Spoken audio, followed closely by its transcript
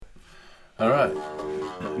All right.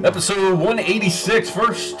 Episode 186,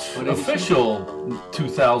 first official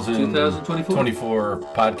 2024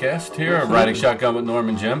 podcast here. I'm Riding Shotgun with Norm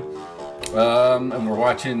and Jim. And we're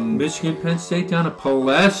watching Michigan, Penn State down at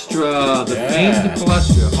Palestra. The famed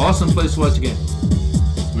Palestra. Awesome place to watch a game.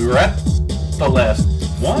 We were at the last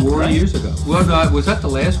one, 4 years ago. Well, no, was that the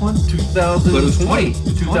last one? 2020. But it was 20.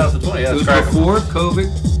 2020, it was before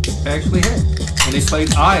COVID actually hit. And they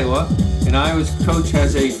played Iowa, and Iowa's coach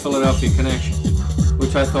has a Philadelphia connection,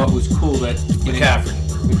 which I thought was cool that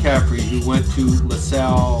McCaffrey, who went to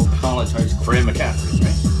LaSalle College High School. Fran McCaffrey,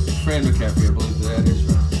 right? Fran McCaffrey, I believe that is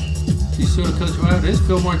right. He's sort of coaching around. It is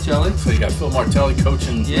Phil Martelli. So you got Phil Martelli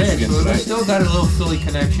coaching Michigan so tonight. we still got a little Philly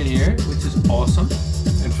connection here, which is awesome.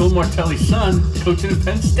 And Phil Martelli's son coaching at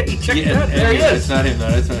Penn State. Check it out. There he is. That's not him,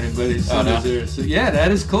 but his son is there. So, yeah,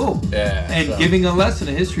 that is cool. Yeah. And giving a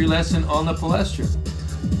history lesson on the Palestra.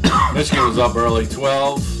 Michigan was up early,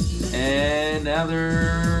 12. And now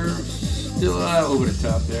they're still over the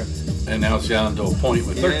top there. And now it's down to a point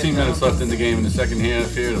with 13 minutes left in the game in the second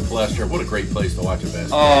half here. The Palestra. What a great place to watch a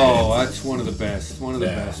basketball game. That's one of the best. One of the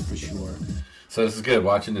best for sure. So this is good,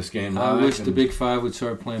 watching this game. I wish the Big Five would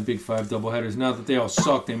start playing Big Five doubleheaders. Now that they all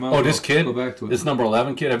suck, they might this kid? go back to it. This number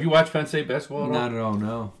 11 kid. Have you watched Penn State basketball at all? Not at all,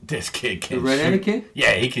 no. This kid can The red-headed kid?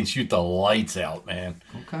 Yeah, he can shoot the lights out, man.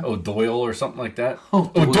 Okay. O'Doyle or something like that.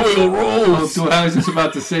 O'Doyle rolls. I was just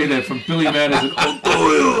about to say that from Billy Madison.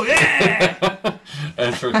 O'Doyle, yeah!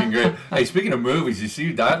 That's freaking great. Hey, speaking of movies, you see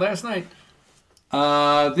who died last night?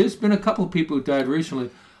 There's been a couple of people who died recently.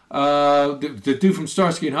 The dude from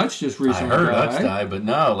Starsky and Hutch just recently died. I heard Hutch died, but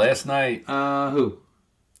no, last night. Who?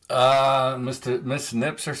 Miss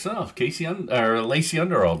Nips herself, Lacy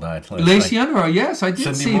Underall died last Lacy night. Underall, yes, I did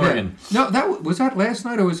Cindy see Morgan. that. No, was that last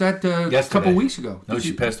night or was that a couple weeks ago? No,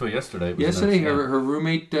 she passed away yesterday. Yesterday, her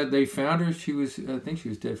roommate, they found her. I think she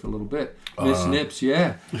was dead for a little bit. Miss Nips,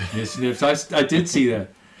 yeah. Miss Nips, I did see that.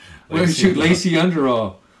 Lacy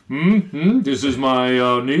Underall. This is my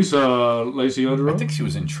niece, Lacy Underall. I think she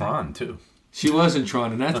was in Tron, too. She was in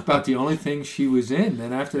Tron, and that's about the only thing she was in.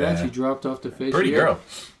 And after that, she dropped off the face. Pretty girl.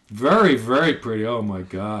 Very, very pretty. Oh, my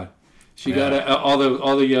God. She got all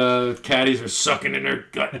the caddies are sucking in her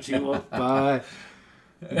gut, and she walked by.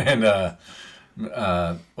 And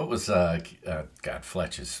what was,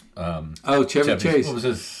 Fletch's? Chevy Chase. What was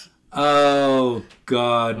his? Oh,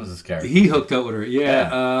 God. What was his character? He hooked up with her.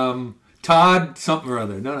 Yeah. Todd something or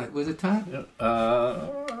other. No, was it Todd?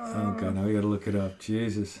 Oh, God, now we got to look it up.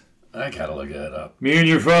 Jesus. I got to look it up. Me and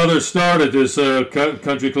your father started this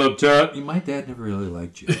country club, Todd. My dad never really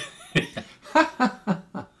liked you.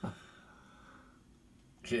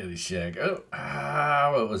 Caddyshack.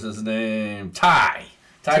 What was his name? Ty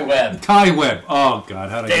Webb. Ty Webb. Oh,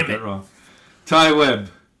 God, how did I get that wrong? Ty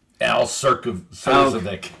Webb. Al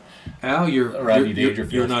Surkovic. Al,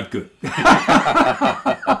 you're not good.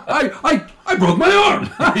 I broke my arm.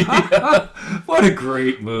 What a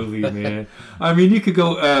great movie, man. I mean, you could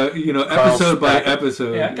go, episode by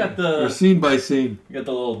episode. Yeah, I got or scene by scene. You got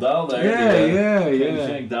the little doll there.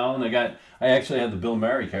 Yeah. Doll, and I actually had the Bill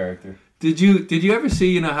Murray character. Did you ever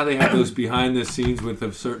see, how they have those behind the scenes with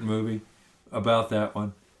a certain movie about that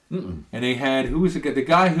one? Mm-mm. And they had, who was the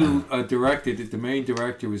guy who directed it? The main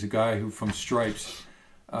director was a guy who from Stripes.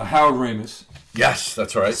 Howard Ramis. Yes,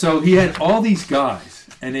 that's right. So he had all these guys,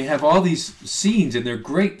 and they have all these scenes, and they're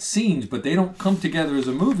great scenes, but they don't come together as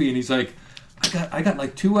a movie. And he's like, I got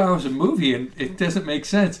like 2 hours of movie, and it doesn't make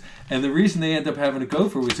sense. And the reason they end up having a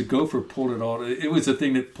gopher was the gopher pulled it all. It was the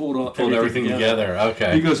thing that pulled everything together.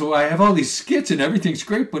 Okay. He goes, well, I have all these skits, and everything's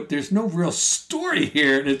great, but there's no real story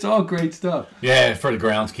here, and it's all great stuff. Yeah, for the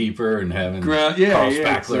groundskeeper and having Carl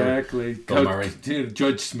Spackler, exactly. Bill Murray.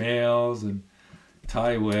 Judge Smales and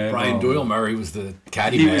Ty Webb. Brian Doyle Murray was the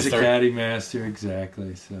caddy master. He was a caddy master,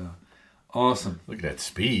 exactly. So, awesome. Look at that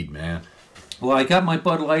speed, man. Well, I got my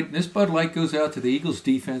Bud Light, and this Bud Light goes out to the Eagles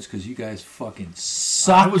defense because you guys fucking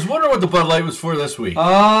suck. I was wondering what the Bud Light was for this week.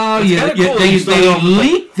 Oh, yeah. Cool.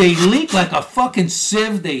 They leak like a fucking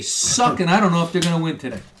sieve. They suck, and I don't know if they're going to win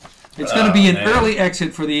today. It's going to be an early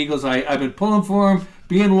exit for the Eagles. I've been pulling for them,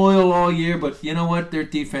 being loyal all year, but you know what? Their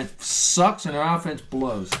defense sucks, and their offense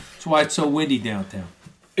blows. That's why it's so windy downtown.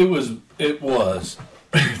 It was.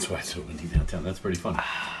 That's why it's so windy downtown. That's pretty funny.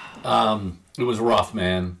 It was rough,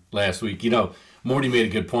 man, last week. Morty made a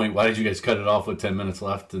good point. Why did you guys cut it off with 10 minutes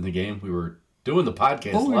left in the game? We were doing the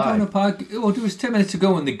podcast live. We were doing the podcast. Well, there was 10 minutes to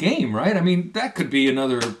go in the game, right? I mean, that could be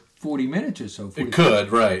another 40 minutes or so. It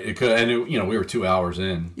could, right. It could. And, we were 2 hours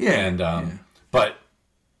in. Yeah. And, but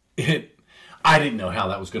I didn't know how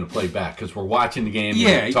that was going to play back because we're watching the game. Yeah,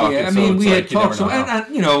 and talking, yeah. I mean, we had talked,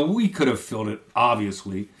 and we could have filled it,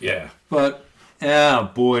 obviously. Yeah. But,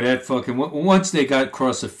 boy, that fucking... Once they got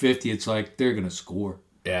across the 50, it's like they're going to score.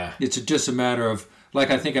 Yeah. It's just a matter of, like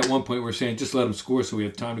I think at one point we're saying, just let them score so we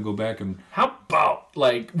have time to go back and... How about,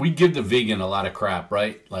 like, we give the Vegan a lot of crap,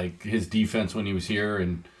 right? Like, his defense when he was here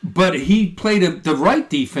and... But he played the right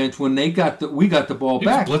defense when we got the ball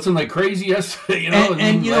back. He was blitzing like crazy yesterday, you know?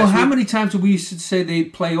 And you know, how many times did we used to say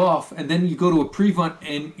they'd play off, and then you go to a prevent,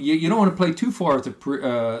 and you don't want to play too far at the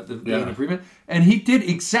prevent. And he did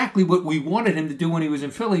exactly what we wanted him to do when he was in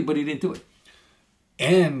Philly, but he didn't do it.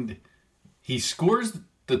 And he scores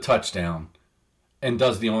the touchdown and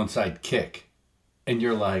does the onside kick. And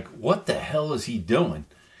you're like, what the hell is he doing?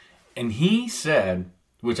 And he said,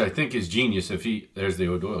 which I think is genius there's the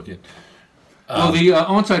O'Doyle kid. Well, the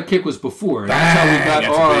onside kick was before. And that's how we got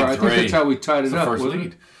I think that's how we tied it up. First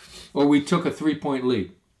lead. Or we took a 3-point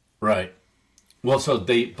lead. Right. Well, he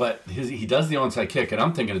does the onside kick, and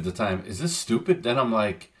I'm thinking at the time, is this stupid? Then I'm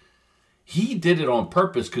like, he did it on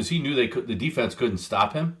purpose because he knew the defense couldn't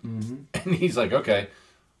stop him. Mm-hmm. And he's like, okay,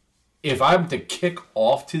 if I'm to kick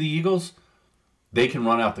off to the Eagles, they can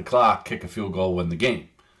run out the clock, kick a field goal, win the game.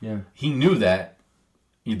 Yeah. He knew that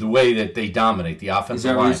the way that they dominate the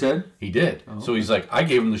offensive line. Is that what he said? He did. Oh, so he's like, I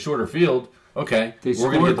gave him the shorter field. Okay,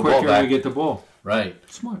 we're going to get the ball back. We get the ball. Right.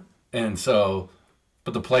 Smart. And so,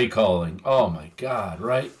 but the play calling, oh my God,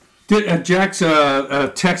 right? Jack's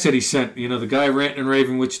text that he sent, the guy ranting and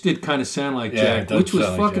raving, which did kind of sound like Jack, which was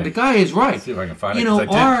fucking, like the guy is right. Let's see if I can find it.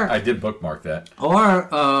 I did bookmark that. Our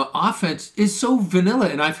offense is so vanilla,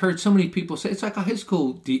 and I've heard so many people say it's like a high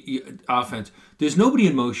school offense. There's nobody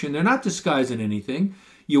in motion. They're not disguising anything.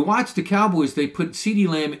 You watch the Cowboys, they put CeeDee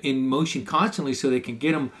Lamb in motion constantly so they can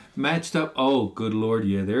get him matched up. Oh, good Lord,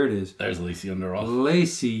 yeah, there it is. There's Lacy Underall.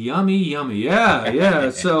 Lacy, yummy. Yeah.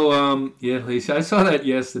 So, Lacy, I saw that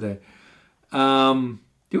yesterday.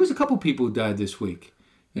 There was a couple people who died this week.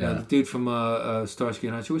 The dude from Starsky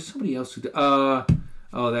and Hutch. There was somebody else who died.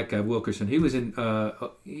 That guy, Wilkerson. He was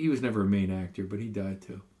never a main actor, but he died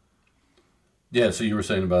too. Yeah, so you were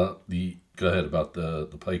saying about go ahead, about the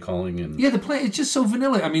play calling and... Yeah, the play, it's just so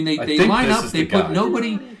vanilla. I mean, they line up, they put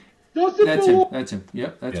nobody... That's him.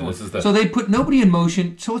 Yep, that's one. So they put nobody in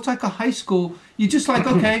motion, so it's like a high school. You just like,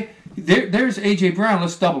 okay, there's A.J. Brown,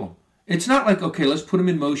 let's double him. It's not like, okay, let's put him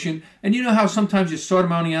in motion. And you know how sometimes you start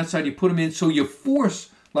him on the outside, you put him in, so you force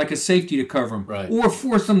like a safety to cover him. Right. Or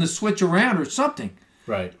force them to switch around or something.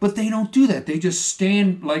 Right. But they don't do that. They just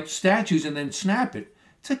stand like statues and then snap it.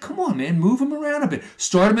 It's like, come on, man, move him around a bit.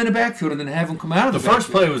 Start him in the backfield and then have him come out of the backfield. The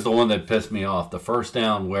first play was the one that pissed me off. The first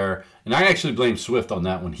down where, and I actually blame Swift on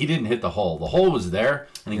that one. He didn't hit the hole. The hole was there,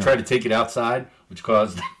 and he tried to take it outside, which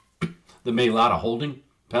caused the Mailata holding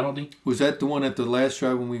penalty. Was that the one at the last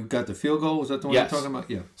drive when we got the field goal? Was that the one you're talking about?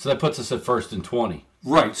 Yeah. So that puts us at 1st and 20.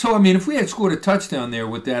 Right. So, I mean, if we had scored a touchdown there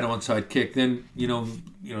with that onside kick, then,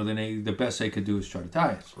 then the best they could do is try to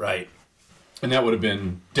tie us. Right. And that would have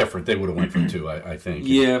been different. They would have went for 2, I think.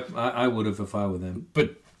 Yeah, I would have if I were them.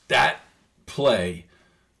 But that play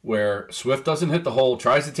where Swift doesn't hit the hole,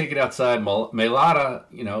 tries to take it outside, Mailata,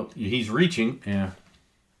 he's reaching,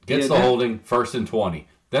 gets the holding, 1st and 20.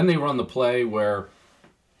 Then they run the play where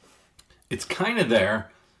it's kind of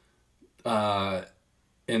there, and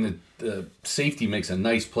the safety makes a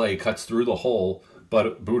nice play, cuts through the hole,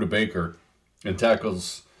 but Buda Baker and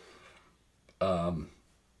tackles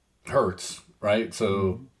Hurts. Right,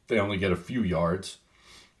 so they only get a few yards,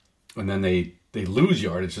 and then they lose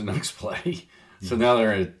yardage the next play. So now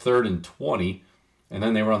they're at 3rd and 20, and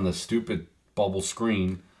then they run the stupid bubble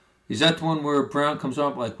screen. Is that the one where Brown comes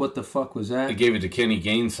up like, what the fuck was that? They gave it to Kenny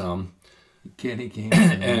Gainsom.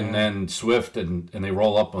 And then Swift, and they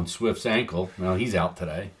roll up on Swift's ankle. Now he's out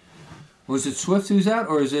today. Was it Swift who's out,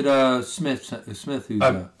 or is it Smith who's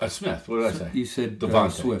out? Smith, what did I say? You said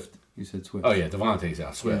Devontae. You said Swift. Oh, yeah, Devontae's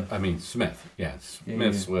out. Swift. Yeah. I mean, Smith. Yeah,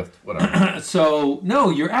 Smith, Swift, whatever. So, no,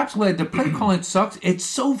 you're absolutely... The play calling sucks. It's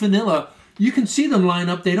so vanilla. You can see them line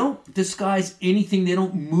up. They don't disguise anything. They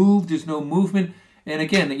don't move. There's no movement. And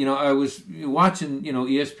again, I was watching,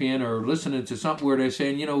 ESPN or listening to something where they're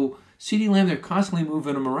saying, CeeDee Lamb, they're constantly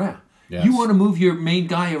moving him around. Yes. You want to move your main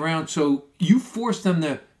guy around, so you force them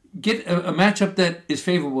to get a matchup that is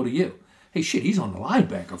favorable to you. Hey, shit, he's on the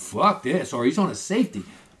linebacker. Fuck this. Or he's on a safety.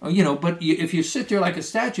 But if you sit there like a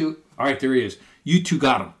statue, all right, there he is. You two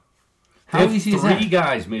got him. How easy is that? 3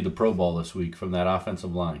 guys made the Pro Bowl this week from that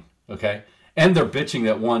offensive line, okay? And they're bitching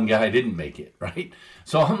that one guy didn't make it, right?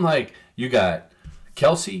 So I'm like, you got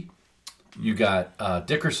Kelsey, you got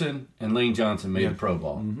Dickerson, and Lane Johnson made the Pro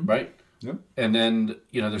Bowl, right? Yep. And then,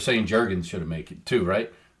 they're saying Juergens should have made it too,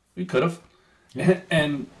 right? We could have. Yeah.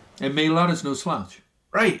 And Mailata's no slouch.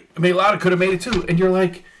 Right. Mailata could have made it too. And you're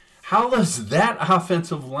like, how does that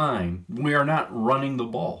offensive line, we are not running the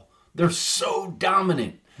ball? They're so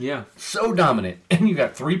dominant. Yeah. So dominant. And you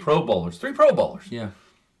got 3 Pro Bowlers. 3 Pro Bowlers. Yeah.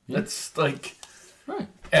 That's like... Right.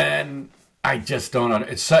 And I just don't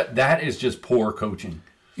understand. That is just poor coaching.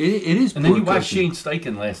 It is. And then you watched Shane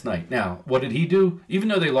Steichen last night. Now, what did he do? Even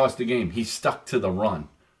though they lost the game, he stuck to the run.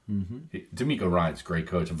 Mm-hmm. D'Amico Ryan's a great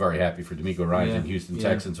coach. I'm very happy for D'Amico Ryan and Houston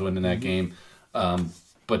Texans winning that game.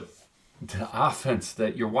 But the offense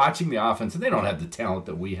that you're watching, the offense, and they don't have the talent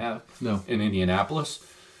that we have in Indianapolis.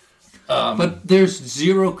 But there's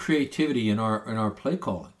zero creativity in our play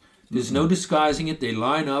calling. There's no disguising it. They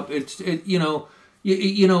line up. You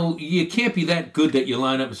can't be that good that you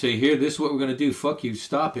line up and say, here, this is what we're going to do. Fuck you,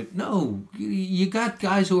 stop it. No, you got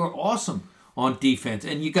guys who are awesome on defense,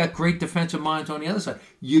 and you got great defensive minds on the other side.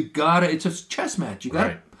 It's a chess match. You got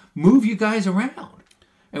to move you guys around.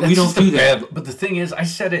 And we don't do that. But the thing is, I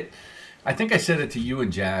think I said it to you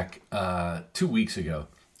and Jack 2 weeks ago.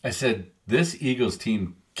 I said, this Eagles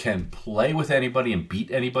team can play with anybody and beat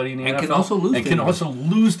anybody in the NFL. Can also lose and can also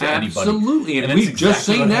lose to anybody. Absolutely. And we've just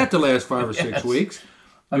seen that the last 5 or 6 weeks.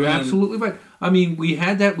 You're absolutely right. I mean, we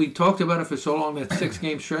had that. We talked about it for so long, that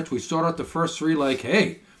 6-game stretch. We start out the first 3 like,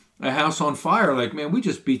 hey, a house on fire. Like, man, we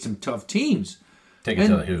just beat some tough teams. Take it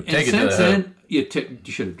to the hoop. Take it to the hoop. You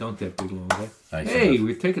should have dunked that big long way. Hey,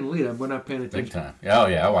 we're taking the lead. We're not paying attention. Big time. Oh,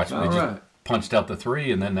 yeah. I watched them. They just punched out the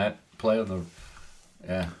 3, and then that play on the...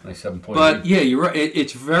 Yeah, nice 7-point. But yeah, you're right.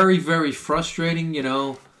 It's very, very frustrating.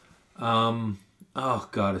 Oh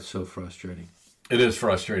God, it's so frustrating. It is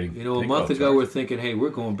frustrating. A month ago we're thinking, hey, we're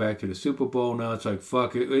going back to the Super Bowl. Now it's like,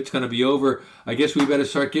 fuck, it's going to be over. I guess we better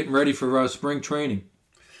start getting ready for spring training.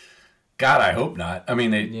 God, I hope not. I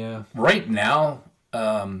mean, right now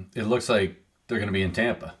it looks like they're going to be in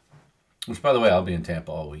Tampa. Which, by the way, I'll be in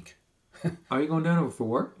Tampa all week. Are you going down there for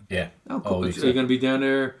work? Yeah. Oh, cool. Are you going to be down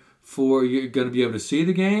there? You're going to be able to see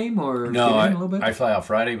the game, or no? A little bit? I fly out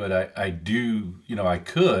Friday, but I do. I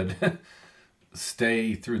could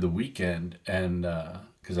stay through the weekend, and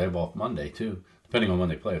because I have off Monday too, depending on when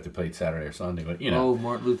they play. If they played Saturday or Sunday, but Oh,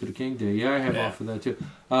 Martin Luther King Day. Yeah, I have off for that too.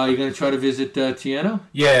 You going to try to visit Tiano?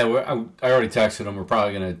 Yeah, I already texted them. We're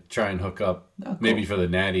probably going to try and hook up maybe for the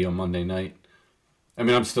Natty on Monday night. I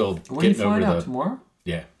mean, I'm still getting over the tomorrow.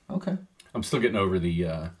 Yeah. Okay. I'm still getting over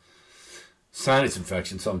the sinus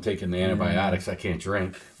infection, so I'm taking the antibiotics. I can't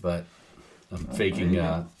drink, but I'm faking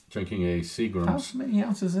drinking a Seagram's. How many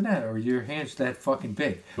ounces is that? Or are your hands that fucking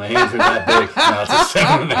big? My hands are that big. No, it's a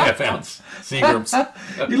 7.5 ounce Seagram's.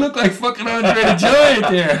 You look like fucking Andre the Giant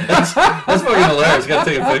there. That's fucking hilarious. Got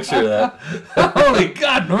to take a picture of that. Holy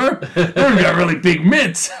God, Norm got really big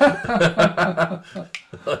mitts.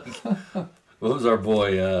 What was our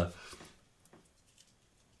boy?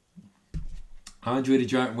 Andre the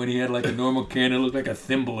Giant, when he had like a normal can, it looked like a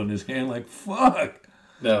thimble in his hand. Like, fuck.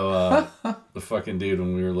 No, the fucking dude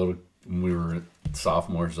when we were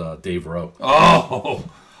sophomores, Dave Rowe. Oh,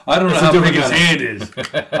 I don't know how big his hand is.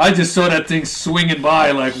 I just saw that thing swinging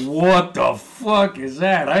by like, what the fuck is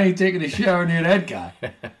that? I ain't taking a shower near that guy.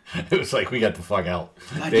 It was like, we got the fuck out.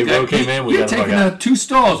 Dave Rowe came in, we got the fuck out. You're taking 2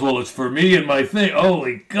 stalls. Well, it's for me and my thing.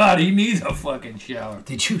 Holy God, he needs a fucking shower.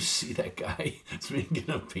 Did you see that guy? Speaking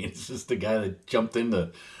of penises, the guy that jumped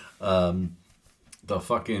into the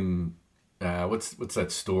fucking... what's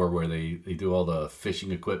that store where they do all the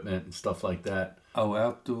fishing equipment and stuff like that? Oh,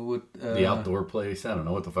 outdoor... the outdoor place? I don't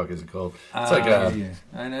know. What the fuck is it called? It's like yeah.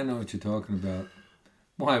 I know what you're talking about.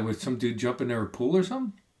 Why? Would some dude jump in their pool or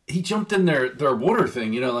something? He jumped in their water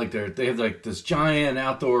thing. Like they have like this giant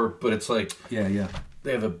outdoor, but it's like... Yeah.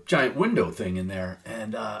 They have a giant window thing in there.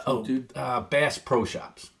 And, Bass Pro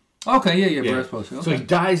Shops. Okay, yeah, Bass Pro Shops. Okay. So he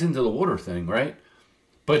dives into the water thing, right?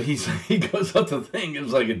 But he goes up the thing. It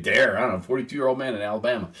was like a dare. I don't know, 42-year-old man in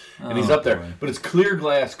Alabama. And he's up there. Boy. But it's clear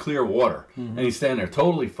glass, clear water. Mm-hmm. And he's standing there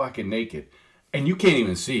totally fucking naked. And you can't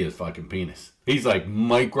even see his fucking penis. He's like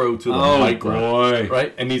micro to the micro. Boy.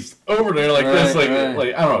 Right? And he's over there like this. Like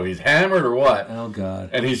I don't know if he's hammered or what. Oh,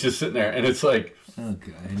 God. And he's just sitting there. And it's like... Oh,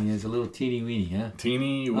 God. And he has a little teeny weeny, huh?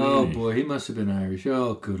 Teeny weeny. Oh, boy. He must have been Irish.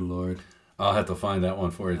 Oh, good Lord. I'll have to find that one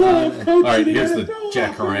for you. All right, here's the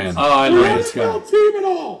Jack Horan. Oh, I love this guy. Team at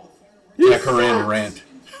all. Jack Horan rant.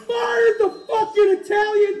 Fired the fucking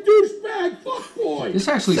Italian douchebag fuckboy. This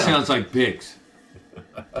actually sounds like Biggs.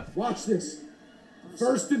 Watch this.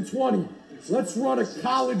 1st and 20. Let's run a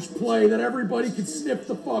college play that everybody can sniff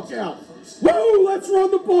the fuck out. Woo! Let's run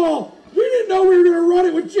the ball. We didn't know we were gonna run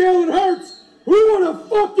it with Jalen Hurts. Who would have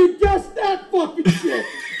fucking guessed that fucking shit?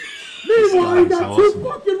 Meanwhile, you got two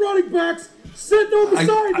fucking running backs sitting on the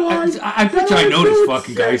sidelines. I bet you I know this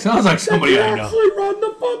fucking guy. He sounds like somebody I know. Actually run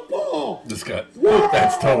the football. This guy.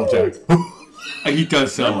 That's total Jack. He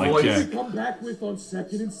does sound like Jack. We come back with on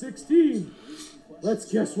 2nd and 16.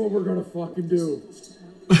 Let's guess what we're gonna fucking do.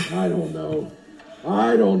 I don't know.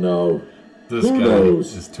 This Who guy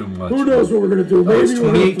knows? is too much. Who knows what we're gonna do? Maybe It's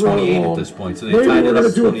we're gonna throw it 28-28 long. at this point, so they Maybe tied we're it gonna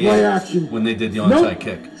up do a play 28 action when they did the onside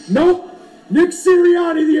kick. Nope. Nick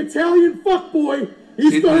Sirianni, the Italian fuckboy.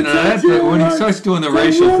 He's going to tell you when he starts doing the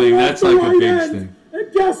racial thing, that's like a big thing.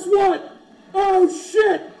 And guess what? Oh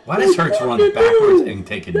shit! Why does Hurts run backwards and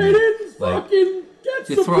take a knee? They didn't fucking get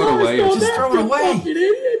Just throw it away. Just throw it away. Fucking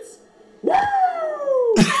idiots! Woo!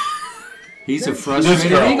 He's a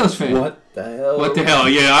frustrated Eagles fan. What the hell? What the hell?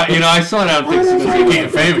 Yeah, I saw that on She TikTok. became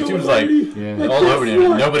famous. She was like all over there.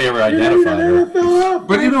 Nobody ever identified her.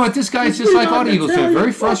 But you know what? This guy's just like all the Eagles fans.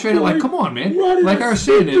 Very frustrated. Like, come on, man. Like I was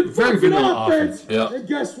saying, it very vanilla offense. Yeah. And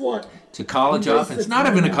guess what? It's a college offense. Not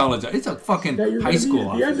even a college. It's a fucking high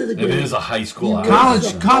school offense. It is a high school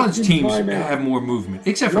offense. College teams have more movement,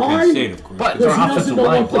 except for Penn State, of course. But their offensive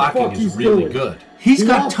line blocking is really good. He's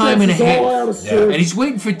got time and a half, and he's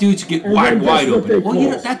waiting for dudes to get wide open.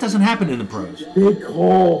 Well, that doesn't happen in the pros. They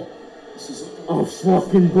call a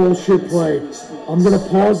fucking bullshit play. I'm gonna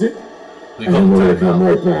pause it, and then we're gonna come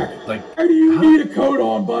right back. Why do you need a coat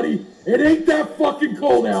on, buddy? It ain't that fucking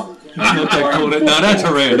cold out. Not that cold. No, that's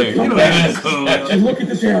a rare day. And look at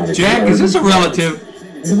the down. Jack, is this a relative?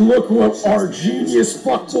 And look what our genius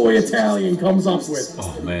fuckboy Italian comes up with.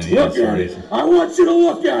 Oh man, Look at it. I want you to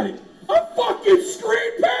look at it. A fucking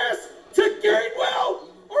screen pass to Gainwell.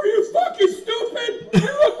 Are you fucking stupid? And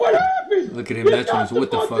look what happened. Look at him. That's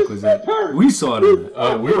what the fuck was that? We saw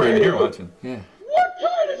it. We were in here watching. Yeah. What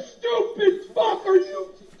kind of stupid fuck are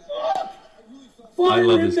you? Fuck. I love Fire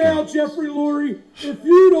him this now, guy. Jeffrey Lurie. If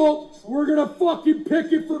you don't, we're gonna fucking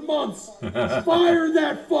pick it for months. Fire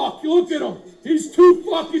that fuck. Look at him. He's too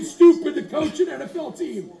fucking stupid to coach an NFL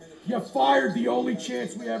team. You fired the only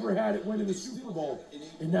chance we ever had at winning the Super Bowl,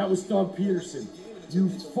 and that was Doug Peterson. You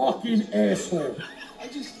fucking asshole.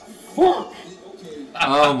 Fuck.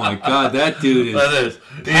 Oh my God, that dude is That is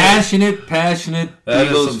passionate That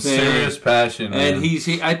Eagles is some fan. serious passion, man.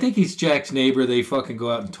 And I think he's Jack's neighbor. They fucking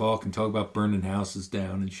go out and talk about burning houses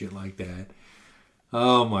down and shit like that.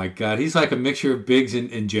 Oh my God, he's like a mixture of Biggs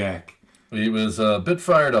and Jack. He was a bit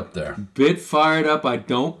fired up there. Bit fired up. I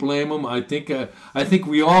don't blame him. I think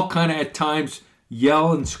we all kind of at times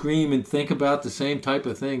yell and scream and think about the same type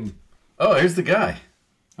of thing. Oh, here's the guy.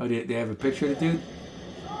 Oh, they have a picture of the dude?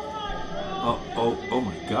 Oh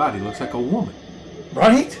my God, he looks like a woman.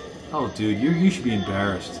 Right? Oh, dude, you should be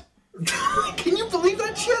embarrassed. Can you believe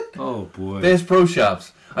that shit? Oh boy. There's pro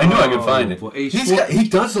shops. I know I can find it. Boy. He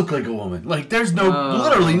does look like a woman. Like there's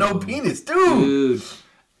literally no penis, dude.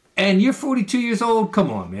 And you're 42 years old.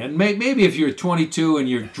 Come on, man. Maybe if you're 22 and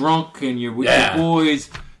you're drunk and you're with your boys,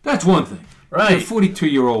 that's one thing. Right. You're a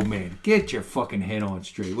 42-year-old man. Get your fucking head on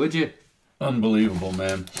straight, would you? Unbelievable,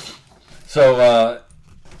 man. So,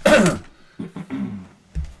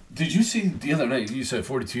 did you see the other night? You said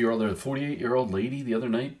 42-year-old or 48-year-old lady the other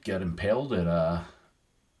night got impaled at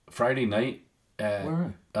Friday night at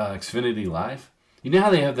Xfinity Live. You know how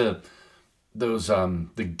they have the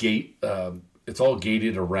gate. It's all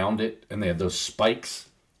gated around it, and they have those spikes.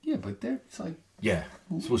 Yeah, but it's like. Yeah.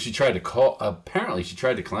 So she tried to apparently she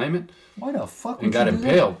tried to climb it. Why the fuck? And got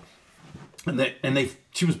impaled. And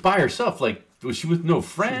she was by herself. Like, was she with no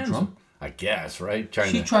friends? She drunk? I guess, right?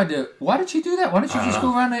 Tried to. Why did she do that? Why didn't she just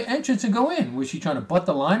go around the entrance and go in? Was she trying to butt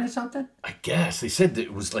the line or something? I guess they said that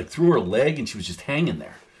it was like through her leg, and she was just hanging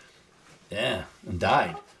there. Yeah, and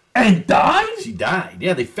died. And died? She died.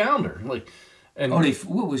 Yeah, they found her. And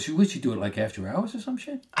what was she? Would she do it like after hours or some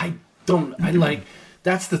shit?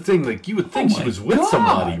 That's the thing. Like, you would think she was with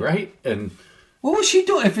somebody, right? And what was she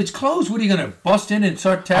doing? If it's closed, what are you going to bust in and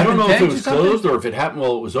start tapping? I don't know if it was or closed or if it happened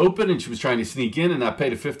while it was open and she was trying to sneak in and not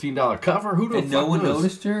paid a $15 cover. Who knows? And no one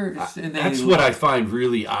noticed her? That's what I find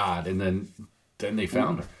really odd. And then they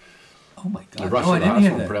found her. Oh, my God. They rushed her to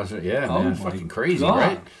the hospital. Yeah, oh, man. It's fucking crazy, God.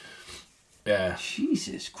 right? Yeah.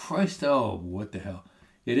 Jesus Christ. Oh, what the hell.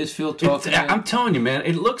 It is Phil talking. I'm telling you, man,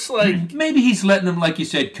 it looks like... Maybe he's letting him, like you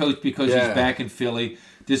said, coach because he's back in Philly.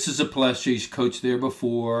 This is a Palestra. He's coached there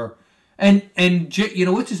before. And you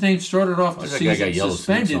know, what's his name started off the season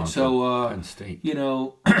suspended. So, Penn State. You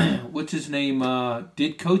know, what's his name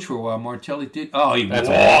did coach for a while. Martelli did. Oh, he That's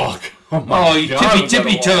walked. walk. Oh, he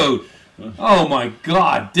tippy-toed. Oh my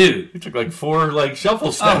God, dude! He took like 4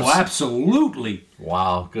 shuffle steps. Oh, absolutely!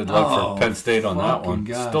 Wow, good luck for Penn State on that one.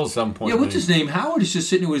 God. Still some point. Yeah, what's his name? Howard is just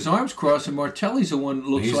sitting with his arms crossed, and Martelli's the one that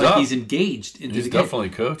looks he's engaged into the game. He's definitely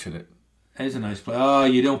coaching it. That's a nice play. Oh,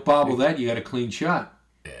 you don't bobble that, you got a clean shot.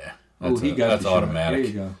 Yeah, that's automatic.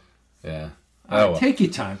 There you go. Yeah. Well. Take your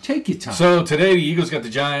time. So today the Eagles got the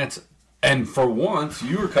Giants, and for once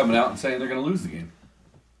you were coming out and saying they're going to lose the game.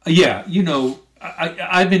 Yeah,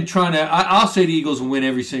 I've been trying to. I'll say the Eagles will win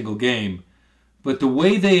every single game, but the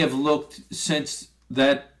way they have looked since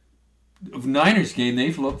that Niners game,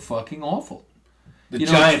 they've looked fucking awful. The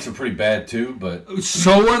Giants are pretty bad too, but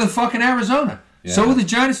so are the fucking Arizona. Yeah. So were the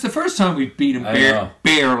Giants the first time we beat them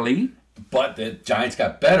barely. But the Giants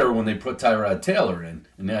got better when they put Tyrod Taylor in,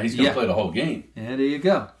 and now he's going to play the whole game. Yeah, there you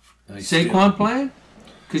go. Saquon playing?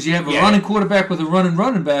 Because you have a running quarterback with a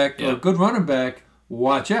running back, or a good running back.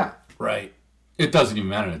 Watch out. Right. It doesn't even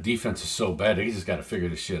matter. The defense is so bad. They just got to figure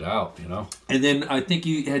this shit out, And then I think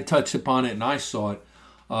you had touched upon it, and I saw it.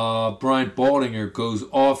 Brian Baldinger goes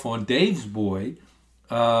off on Dave's boy,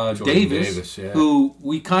 Davis, who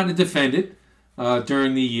we kind of defended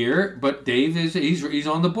during the year. But Dave he's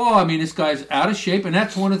on the ball. I mean, this guy's out of shape, and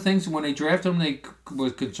that's one of the things when they drafted him, they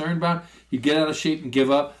was concerned about. You get out of shape and give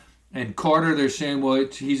up. And Carter, they're saying, well,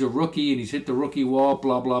 he's a rookie and he's hit the rookie wall,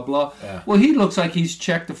 blah, blah, blah. Yeah. Well, he looks like he's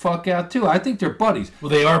checked the fuck out, too. I think they're buddies. Well,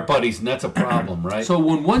 they are buddies, and that's a problem, right? So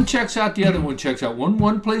when one checks out, the other one checks out. When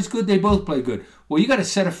one plays good, they both play good. Well, you got to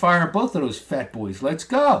set a fire on both of those fat boys. Let's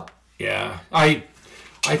go. Yeah.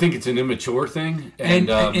 I think it's an immature thing. And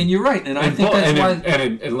you're right. And I think that's why...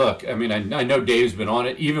 And look, I mean, I know Dave's been on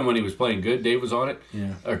it. Even when he was playing good, Dave was on it.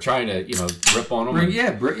 Yeah. Or trying to, rip on him.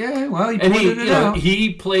 Well, he pointed it out.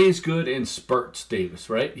 He plays good in spurts,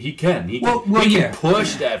 Davis, right? He can. He can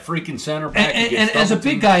push that freaking center back. And as a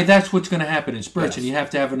big guy, that's what's going to happen in spurts. Yes. And you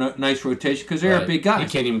have to have a nice rotation because they're big guys. He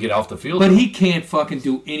can't even get off the field. But he can't fucking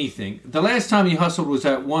do anything. The last time he hustled was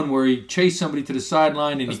that one where he chased somebody to the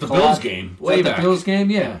sideline and he collapsed. Bills game. Way back. The Bills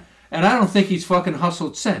game, yeah. And I don't think he's fucking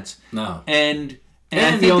hustled since. No. And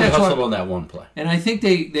I think he only hustled on that one play. And I think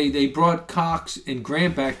they brought Cox and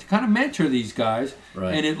Graham back to kind of mentor these guys.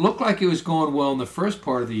 Right. And it looked like it was going well in the first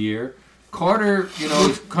part of the year. Carter,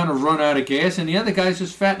 has kind of run out of gas, and the other guys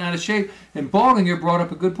just fat and out of shape. And Baldinger brought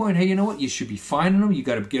up a good point. Hey, you know what? You should be fining them. You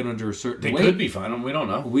got to get under a certain weight. They could be fining them. We don't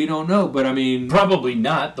know. We don't know, but I mean... Probably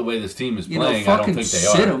not the way this team is playing. I don't think they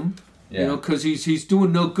sit him. Yeah. Because he's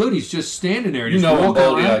doing no good. He's just standing there. And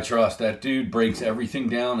Baldy, I trust. That dude breaks everything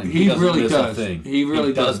down, and he doesn't really miss does. a thing. He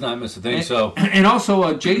really does not miss a thing. And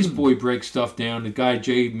also, Jay's boy breaks stuff down. The guy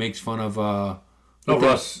Jay makes fun of.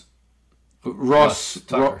 Ross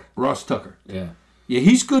Tucker. Yeah. Yeah,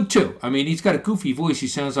 he's good too. I mean, he's got a goofy voice. He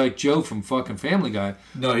sounds like Joe from fucking Family Guy.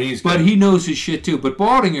 No, he's good. But he knows his shit too. But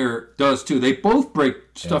Baldinger does too. They both break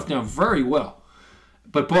stuff down very well.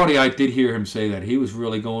 But Baldy, I did hear him say that. He was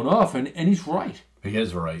really going off, and he's right. He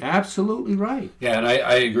is right. Absolutely right. Yeah, and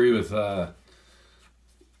I agree with, I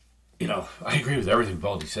agree with everything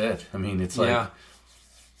Baldy said. I mean, it's like... Yeah.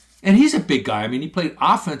 And he's a big guy. I mean, he played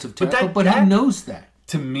offensive tackle, but he knows that.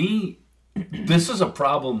 To me, this is a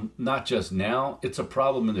problem not just now. It's a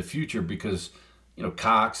problem in the future because,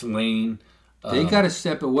 Cox, Lane... They got to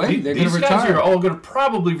step away. They're going to retire. These guys are all going to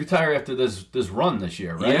probably retire after this run this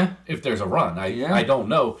year, right? Yeah. If there's a run. I don't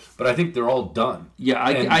know, but I think they're all done. Yeah,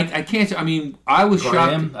 I can't. I mean, I was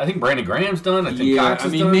shocked. I think Brandon Graham's done. I think Cox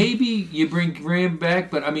is done. Maybe you bring Graham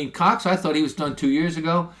back, but I mean, Cox, I thought he was done 2 years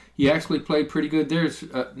ago. He actually played pretty good. There's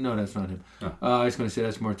no, that's not him. Oh. I was going to say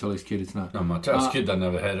that's Martelli's kid. It's not. No, Martelli's kid doesn't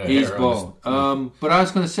have a head. He's bald. But I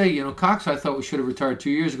was going to say, Cox, I thought we should have retired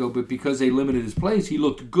 2 years ago, but because they limited his plays, he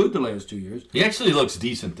looked good the last 2 years. He actually looks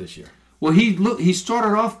decent this year. Well, he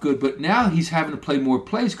started off good, but now he's having to play more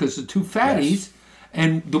plays because the two fatties. Yes.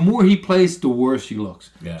 And the more he plays, the worse he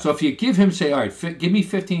looks. Yeah. So if you give him, say, all right, give me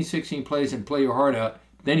 15, 16 plays and play your heart out,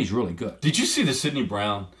 then he's really good. Did you see the Sidney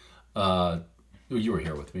Brown? You were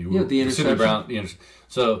here with me. Yeah, the interception. Sidney Brown.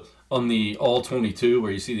 So on the all 22,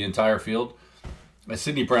 where you see the entire field,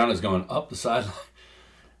 Sidney Brown is going up the sideline.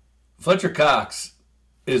 Fletcher Cox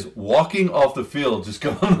is walking off the field, just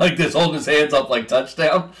going like this, holding his hands up like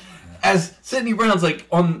touchdown. As Sidney Brown's like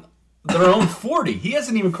on their own 40. He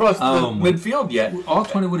hasn't even crossed the midfield yet. All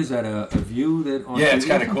 20, what is that, a view that on Yeah, TV? It's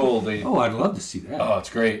kind of cool. I'd love to see that. Oh, it's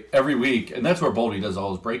great. Every week. And that's where Boldy does all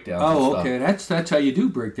his breakdowns. Oh, okay. That's how you do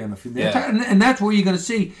breakdown the field. Yeah. And that's where you're going to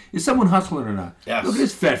see, is someone hustling or not? Yes. Look at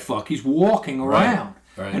this fat fuck. He's walking around.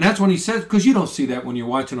 Right. And that's when he says, because you don't see that when you're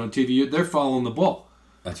watching on TV. They're following the ball.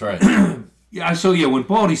 That's right. Yeah, so when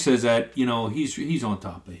Baldy says that, he's on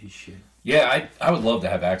top of his shit. Yeah, I would love to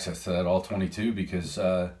have access to that all 22 because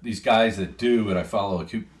these guys that do, and I follow a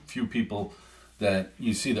few people that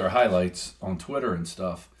you see their highlights on Twitter and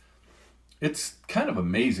stuff. It's kind of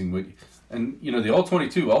amazing. And, you know, the all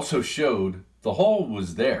 22 also showed the hole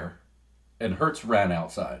was there and Hurts ran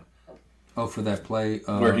outside. Oh, for that play.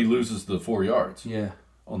 Where he loses the 4 yards. Yeah.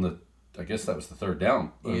 On the, I guess that was the third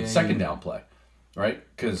down, yeah, second down play, right?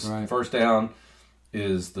 Because first down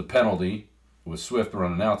is the penalty with Swift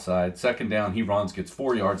running outside. Second down, he runs, gets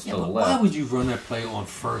 4 yards to the left. Why would you run that play on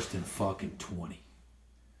 1st and fucking 20?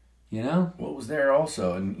 You know? What was there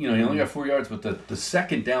also? And, you know, he only got 4 yards, but the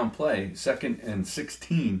second down play, 2nd and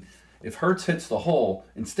 16, if Hurts hits the hole,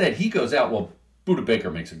 instead he goes out. Well, Budda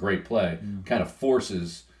Baker makes a great play, kind of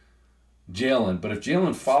forces Jalen. But if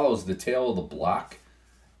Jalen follows the tail of the block,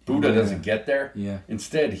 Budda doesn't get there. Yeah.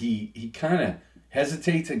 Instead, he kind of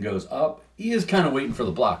hesitates and goes up. He is kind of waiting for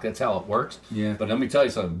the block. That's how it works. Yeah. But let me tell you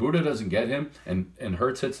something. Budda doesn't get him, and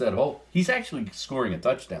Hurts hits that hole. He's actually scoring a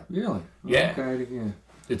touchdown. Really? Yeah. Okay, yeah.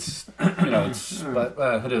 It's, you know,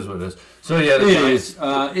 but it is what it is. So, yeah.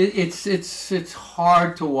 It is. It's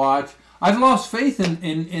hard to watch. I've lost faith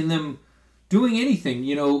in them doing anything.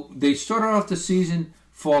 You know, they started off the season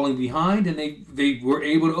falling behind, and they were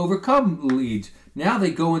able to overcome leads. Now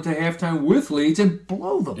they go into halftime with leads and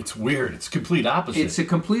blow them. It's weird. It's complete opposite. It's a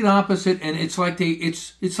complete opposite, and it's like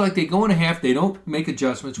they go in a half. They don't make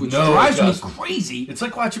adjustments, which drives me crazy. It's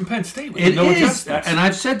like watching Penn State with adjustments. And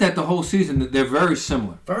I've said that the whole season. That they're very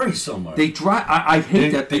similar. Very similar. They drive. I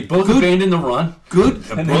hate that they both abandon the run.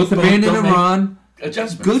 Both abandon the run.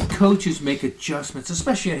 Adjustments. Good coaches make adjustments,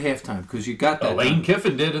 especially at halftime, because you got that. Lane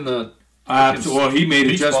Kiffin did in the. Well, he made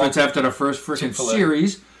adjustments after the first freaking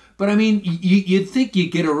series. But, I mean, you'd think you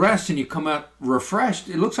get a rest and you come out refreshed.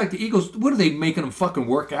 It looks like the Eagles, what are they, making them fucking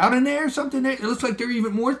work out in there or something? It looks like they're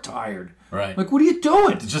even more tired. Right. Like, what are you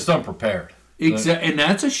doing? It's just unprepared. Exactly, and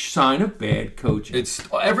that's a sign of bad coaching. It's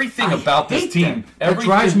everything about this team. That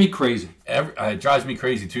drives me crazy. It drives me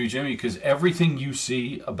crazy too, Jimmy, because everything you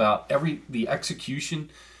see about the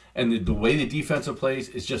execution and the way the defensive plays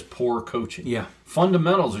is just poor coaching. Yeah.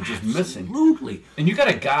 Fundamentals are just missing. Absolutely. And you got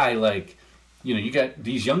a guy like, you know, you got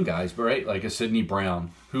these young guys, right? Like a Sidney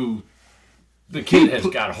Brown, who the kid has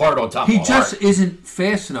got heart on top of heart. He just isn't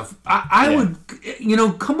fast enough. I would, you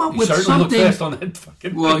know, come up with something. He looked fast on that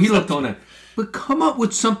fucking. Well, he looked on that. But come up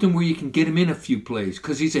with something where you can get him in a few plays,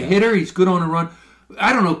 because he's a hitter. He's good on a run.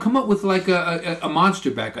 I don't know. Come up with like a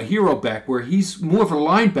monster back, a hero back, where he's more of a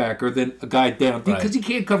linebacker than a guy down, because he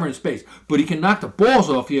can't cover in space, but he can knock the balls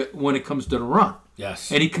off you when it comes to the run.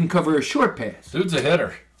 Yes. And he can cover a short pass. Dude's a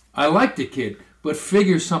hitter. I like the kid, but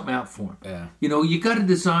figure something out for him. Yeah. You know, you got to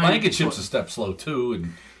design. Blankenship's a step slow too,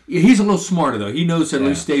 and he's a little smarter though. He knows that at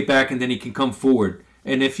least stay back, and then he can come forward.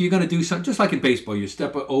 And if you're going to do something, just like in baseball, your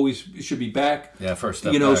step always should be back. Yeah, first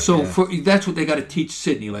step. You know, back, so that's what they got to teach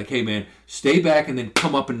Sidney. Like, hey man, stay back and then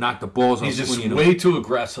come up and knock the balls off. He's just way too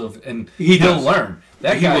aggressive, and he'll learn.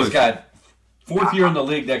 That guy's got 4th year in the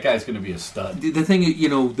league. That guy's going to be a stud. The thing, you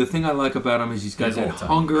know, the thing I like about him is he's got that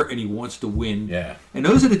hunger and he wants to win. Yeah. And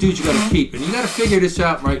those are the dudes you got to keep, and you got to figure this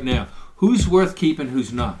out right now. Who's worth keeping?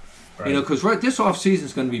 Who's not? Right. You know, because this offseason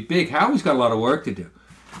is going to be big. Howie's got a lot of work to do.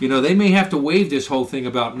 You know, they may have to waive this whole thing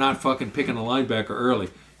about not fucking picking a linebacker early.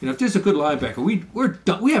 You know, if there's a good linebacker, we're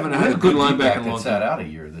done. We haven't had a good linebacker in a long time. Sat out a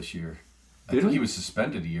year this year. I think he was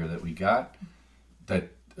suspended a year that we got.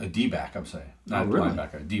 A D-back, I'm saying. Not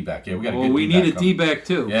linebacker, a D-back. Yeah, we got a good D-back. We need a D-back,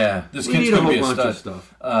 too. Yeah, this kid's going to be a stud. Of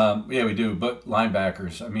stuff. Yeah, we do. But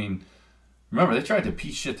linebackers, I mean, remember, they tried to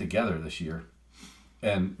piece shit together this year.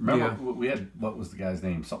 And remember, we had, what was the guy's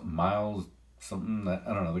name? Something Miles, something, that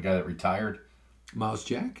I don't know, the guy that retired. Miles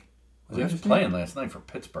Jack? He was playing last night for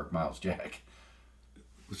Pittsburgh, Miles Jack.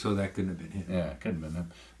 So that couldn't have been him. Yeah, it couldn't have been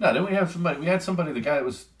him. No, then we had somebody, the guy that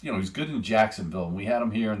was, you know, he's good in Jacksonville, and we had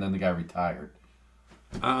him here, and then the guy retired.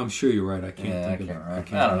 I'm sure you're right. I can't think of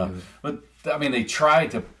it. I don't know. But, I mean, they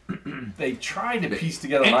tried to piece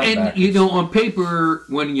together linebackers. And, you know, on paper,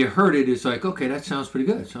 when you heard it, it's like, okay, that sounds pretty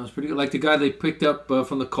good. Like the guy they picked up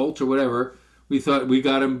from the Colts or whatever, we thought we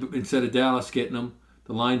got him instead of Dallas getting him,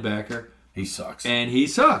 the linebacker. He sucks. And he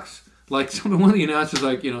sucks. Like one of the announcers,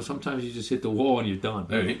 like, you know, sometimes you just hit the wall and you're done.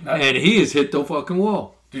 And he has hit the fucking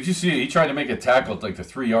wall. Did you see it? He tried to make a tackle at like the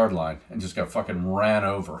 3-yard line and just got fucking ran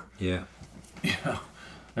over. Yeah. You know,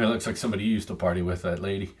 it looks like somebody you used to party with, that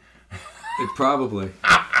lady. It probably.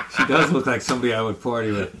 She does look like somebody I would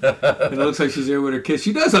party with. And it looks like she's there with her kids.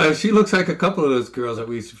 She does. She looks like a couple of those girls that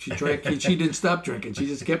she drank. She didn't stop drinking. She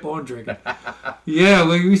just kept on drinking. Yeah,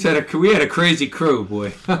 we had a crazy crew,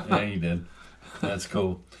 boy. Yeah, you did. That's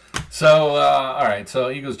cool. So, all right. So,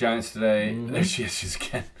 Eagles Giants today. There she is. She's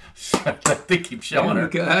again. They keep showing her.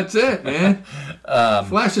 That's it, man.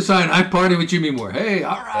 Flash the sign. I party with Jimmy Moore. Hey,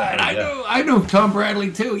 all right. I know Tom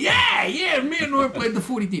Bradley too. Yeah. Me and Moore played the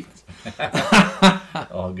 40 defense.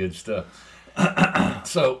 All good stuff.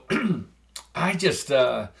 So, I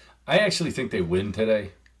actually think they win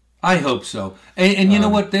today. I hope so. And you know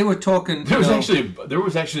what? They were talking. There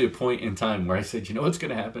was actually a point in time where I said, you know what's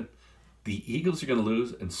going to happen? The Eagles are going to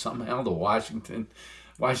lose, and somehow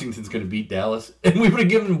Washington's going to beat Dallas, and we would have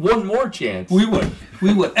given one more chance. We would.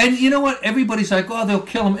 And you know what? Everybody's like, oh, they'll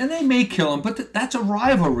kill him, and they may kill him, but that's a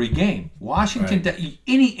rivalry game. Washington, right.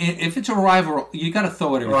 If it's a rival, you got to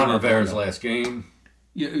throw it. Ron Rivera's last game.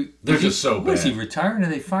 They're just so bad. Was he retiring or are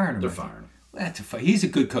they firing him? They're firing him. He's a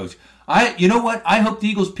good coach. You know what? I hope the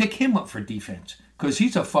Eagles pick him up for defense because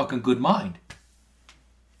he's a fucking good mind.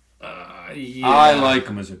 Yeah. I like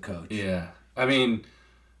him as a coach. Yeah. I mean...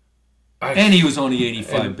 and he was on the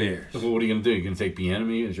 85 Bears. What are you going to do? You're going to take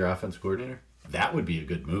Bieniemy as your offensive coordinator? That would be a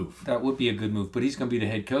good move. That would be a good move, but he's going to be the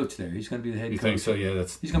head coach there. He's going to be the head coach. You think so? Yeah,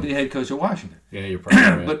 he's going to be the head coach of Washington. Yeah, you're probably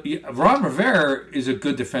right. But Ron Rivera is a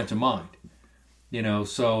good defensive mind.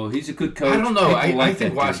 So he's a good coach. I don't know. I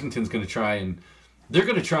think Washington's going to try and... They're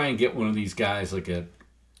going to try and get one of these guys like a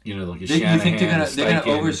Shanahan. You think they're going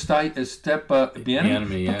to overstep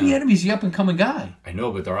Bieniemy? Yeah. But Bieniemy's the up-and-coming guy. I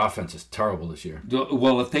know, but their offense is terrible this year.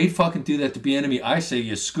 Well, if they fucking do that to Bieniemy, I say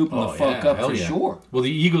you scoop them up for sure. Well, the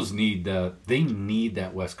Eagles need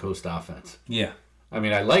that West Coast offense. Yeah. I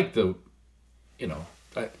mean, I like the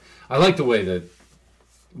way that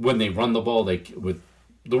when they run the ball,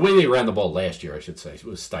 the way they ran the ball last year, I should say,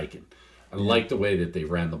 was Steichen. I like the way that they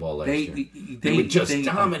ran the ball last year. They would just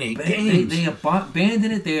dominate games. They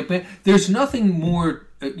abandon it. There's nothing more,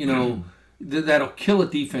 that'll kill a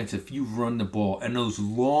defense if you run the ball. And those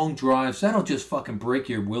long drives, that'll just fucking break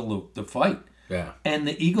your will to fight. Yeah. And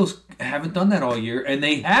the Eagles haven't done that all year, and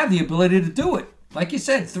they have the ability to do it. Like you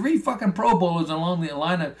said, 3 fucking Pro Bowlers along the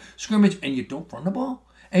line of scrimmage, and you don't run the ball?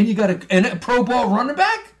 And you got a Pro Bowl running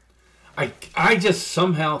back? I just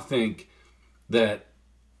somehow think that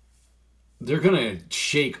they're going to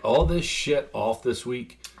shake all this shit off this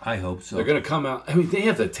week. I hope so. They're going to come out. I mean, they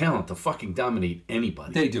have the talent to fucking dominate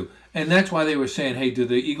anybody. They do. And that's why they were saying, hey, do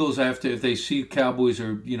the Eagles if they see Cowboys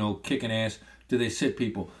are, kicking ass, do they sit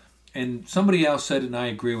people? And somebody else said it, and I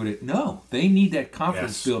agree with it. No, they need that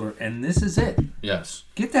confidence builder, and this is it. Yes.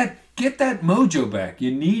 Get that mojo back. You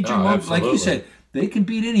need your mojo. Like you said, they can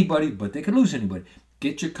beat anybody, but they can lose anybody.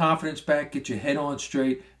 Get your confidence back, get your head on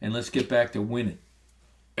straight, and let's get back to winning.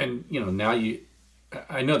 And, now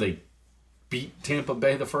I know they beat Tampa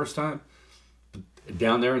Bay the first time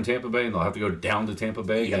down there in Tampa Bay, and they'll have to go down to Tampa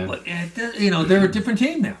Bay again. But, they're a different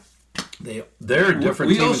team now. They're a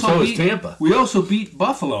different team, and so is Tampa. We also beat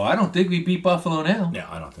Buffalo. I don't think we beat Buffalo now. No,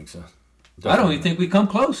 I don't think so. Definitely I don't even think we come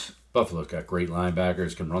close. Buffalo's got great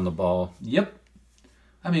linebackers, can run the ball. Yep.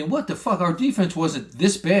 I mean, what the fuck? Our defense wasn't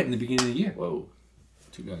this bad in the beginning of the year. Whoa.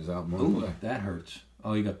 2 guys out. Ooh, that hurts.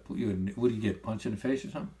 Oh, what do you get, punch in the face or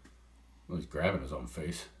something? Well, he's grabbing his own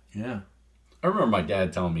face. Yeah. I remember my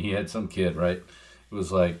dad telling me he had some kid, right? It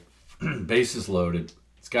was like, bases loaded.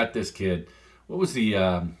 It's got this kid. What was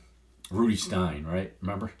the Rudy Stein, right?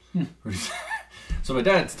 Remember? So my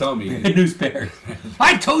dad's telling me. News bear.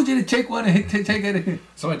 I told you to take one and take it.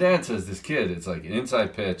 So my dad says this kid, it's like an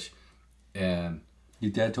inside pitch, and.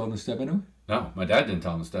 Your dad told him to step into it? No, my dad didn't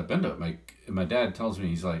tell him to step into it. My dad tells me,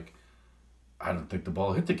 he's like, I don't think the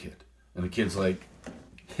ball hit the kid. And the kid's like...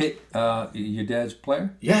 Hit your dad's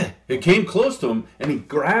player? Yeah. It came close to him, and he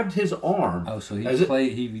grabbed his arm. Oh, so he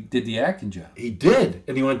did the acting job. He did.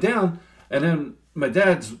 And he went down. And then my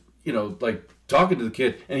dad's, talking to the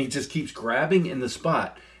kid, and he just keeps grabbing in the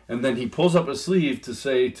spot. And then he pulls up his sleeve to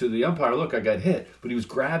say to the umpire, look, I got hit. But he was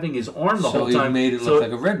grabbing his arm the whole time. So he made it look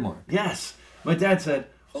like a red mark. Yes. My dad said,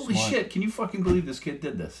 holy shit, can you fucking believe this kid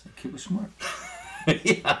did this? The kid was smart.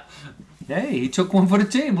 Yeah. Hey, he took one for the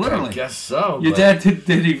team, literally. I guess so. Your dad,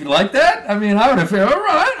 did he like that? I mean, I would have felt, all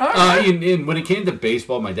right. And when it came to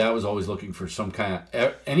baseball, my dad was always looking for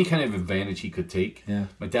any kind of advantage he could take. Yeah.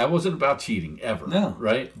 My dad wasn't about cheating, ever. No.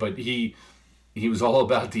 Right? But he was all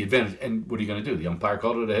about the advantage. And what are you going to do? The umpire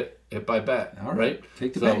called it a hit by bat, all right?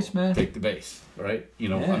 Take the base, man. Take the base, right?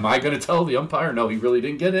 Am I going to tell the umpire, no, he really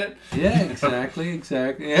didn't get it? Yeah, exactly.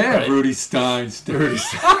 Yeah, right. Rudy Stein. We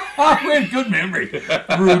had good memory.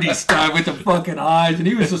 Rudy Stein with the fucking eyes, and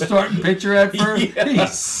he was the starting pitcher at first. Yeah. He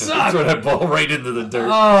sucked. Throw that ball right into the dirt.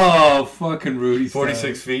 Oh, fucking Rudy Stein.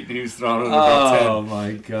 46 feet, and he was throwing it about 10. Oh,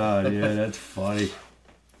 my God. Yeah, that's funny.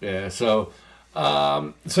 Yeah, so the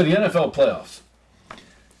NFL playoffs.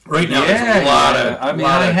 Right now, there's a lot of. I mean,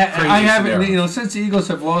 lot I of haven't. scenarios. Since the Eagles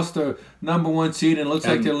have lost their number one seed and it looks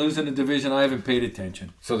like they're losing the division, I haven't paid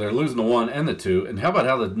attention. So they're losing the 1 and the 2. And how about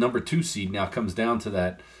how the number 2 seed now comes down to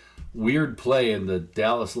that weird play in the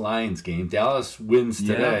Dallas Lions game? Dallas wins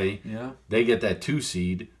today. Yeah. They get that 2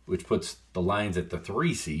 seed, which puts the Lions at the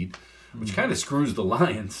 3 seed, which kind of screws the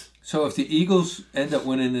Lions. So if the Eagles end up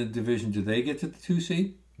winning the division, do they get to the 2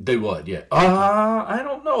 seed? They would, yeah. I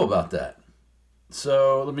don't know about that.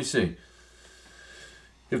 So let me see.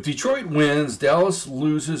 If Detroit wins, Dallas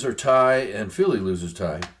loses or tie, and Philly loses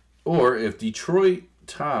tie. Or if Detroit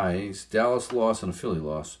ties, Dallas loss and a Philly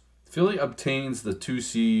loss, Philly obtains the 2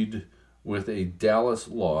 seed with a Dallas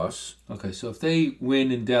loss. Okay, so if they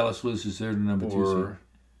win and Dallas loses, they're the number 2 seed. Or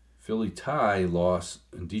Philly tie, loss,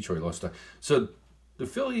 and Detroit loss, tie. So the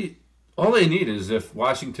Philly, all they need is if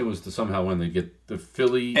Washington was to somehow win, they get the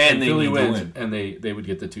Philly, and Philly wins, and they would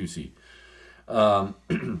get the 2 seed.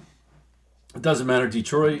 It doesn't matter.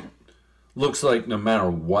 Detroit looks like no matter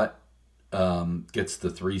what gets the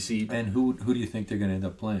 3 seed. And who do you think they're going to end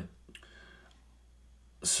up playing?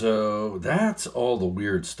 So that's all the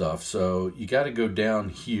weird stuff. So you got to go down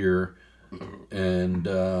here and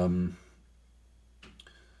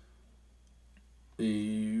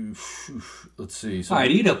let's see. So all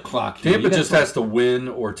right, eat up clock here. Tampa just has to win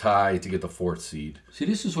or tie to get the 4th seed. See,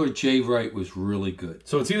 this is where Jay Wright was really good.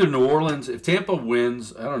 So it's either New Orleans. If Tampa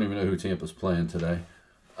wins, I don't even know who Tampa's playing today.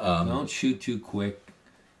 Don't shoot too quick.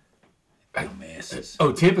 Dumbasses.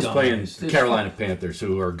 Oh, Tampa's playing the Carolina Panthers,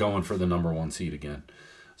 who are going for the number 1 seed again.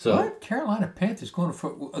 So what? Carolina Panthers going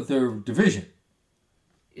for their division?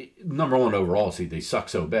 Number 1 overall seed. They suck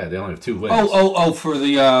so bad. They only have 2 wins. For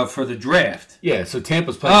the draft. Yeah, so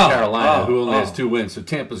Tampa's playing Carolina, who only has 2 wins. So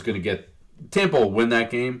Tampa's going to Tampa will win that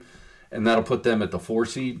game, and that'll put them at the 4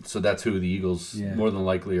 seed. So that's who the Eagles more than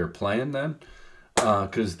likely are playing then.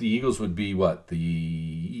 Because the Eagles would be,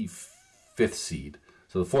 the 5th seed.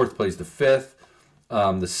 So the 4th plays the 5th.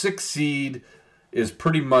 The 6th seed is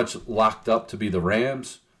pretty much locked up to be the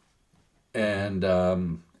Rams. And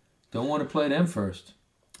don't want to play them first.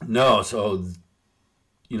 No, so,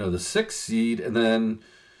 the 6th seed, and then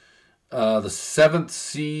the 7th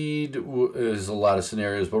seed is a lot of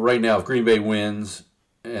scenarios. But right now, if Green Bay wins,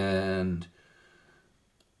 and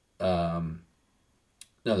the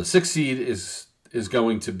 6th seed is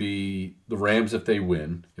going to be the Rams if they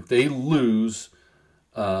win. If they lose,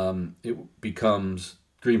 it becomes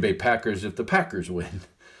Green Bay Packers if the Packers win.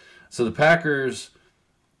 So the Packers,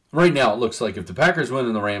 right now, it looks like if the Packers win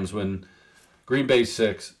and the Rams win, Green Bay's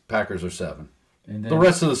 6, Packers are 7. And then, the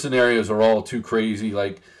rest of the scenarios are all too crazy.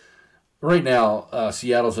 Like, right now,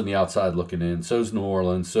 Seattle's on the outside looking in. So's New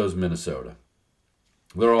Orleans. So's Minnesota.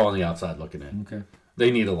 They're all on the outside looking in. Okay.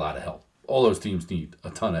 They need a lot of help. All those teams need a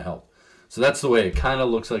ton of help. So that's the way it kind of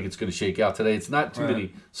looks like it's going to shake out today. It's not too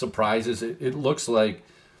many surprises. It looks like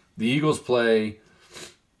the Eagles play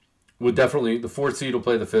would definitely, the 4th seed will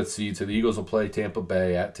play the 5th seed. So the Eagles will play Tampa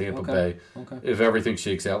Bay at Tampa Bay. Okay. If everything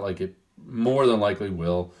shakes out like it more than likely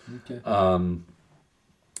will. Okay.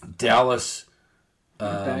 Dallas.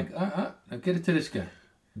 Now get it to this guy.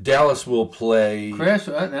 Dallas will play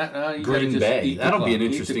Green Bay. That'll be an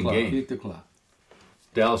interesting game. Eat the clock.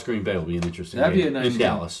 Dallas Green Bay will be an interesting That'd game be a nice in game.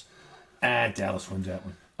 Dallas. Dallas wins that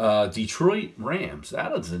one. Detroit Rams.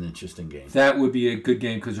 That is an interesting game. That would be a good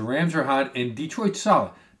game because the Rams are hot and Detroit's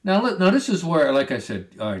solid. Now this is where, like I said,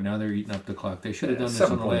 all right, now they're eating up the clock. They should have done this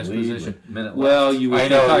on the last position. Well, you would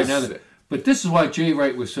think, but this is why Jay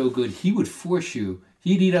Wright was so good. He would force you.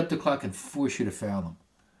 He'd eat up the clock and force you to foul him.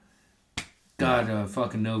 God,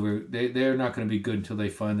 fucking Nova. They're not going to be good until they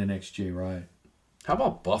find the next Jay Wright. How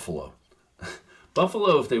about Buffalo?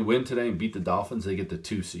 Buffalo, if they win today and beat the Dolphins, they get the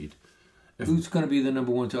 2 seed. Who's going to be the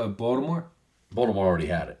number 1? Baltimore? Baltimore already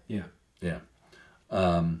had it. Yeah. Yeah.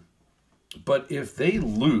 But if they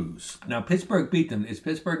lose... Now, Pittsburgh beat them. Is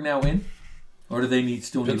Pittsburgh now in? Or do they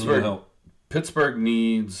still need a little help? Pittsburgh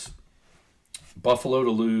needs Buffalo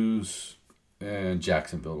to lose and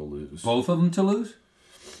Jacksonville to lose. Both of them to lose?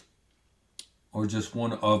 Or just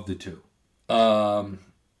one of the two?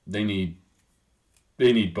 They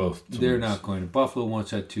need both to They're lose. not going to. Buffalo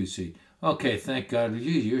wants that 2 seed. Okay, thank God.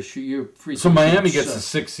 You're freaking. So Miami gets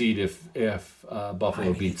the 6th seed if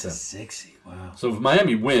Buffalo beats them. 6 seed. Wow. So if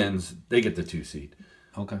Miami wins, they get the 2 seed.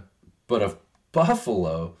 Okay. But if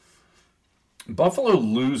Buffalo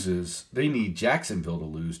loses, they need Jacksonville to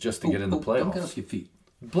lose just to get in the playoffs. Don't get off your feet.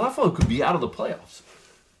 Buffalo could be out of the playoffs.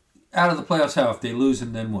 Out of the playoffs, how? If they lose,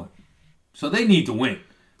 and then what? So they need to win.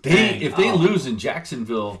 If they lose and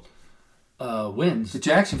Jacksonville wins, but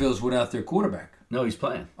Jacksonville's without their quarterback. No, he's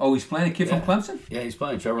playing. Oh, he's playing a kid from Clemson? Yeah, he's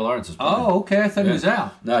playing. Trevor Lawrence is playing. Oh, okay. I thought he was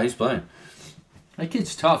out. No, he's playing. That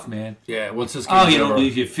kid's tough, man. Yeah, what's his game? Oh, you don't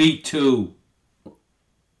leave your feet, too.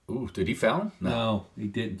 Ooh, did he foul him? No, he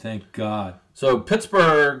didn't, thank God. So,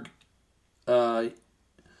 Pittsburgh, I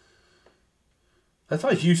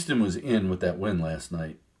thought Houston was in with that win last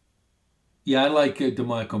night. Yeah, I like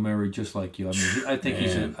DeMichael Murray just like you. I mean, I think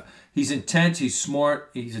he's intense, he's smart,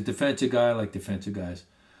 he's a defensive guy. I like defensive guys.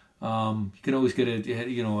 You can always get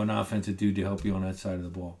an offensive dude to help you on that side of the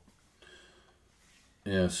ball.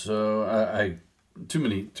 Yeah, so I too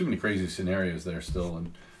many crazy scenarios there still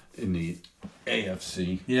in the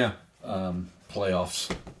AFC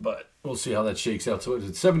playoffs, but we'll see how that shakes out. So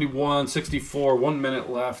it's 71-64, 1 minute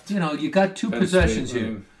left. You got two possessions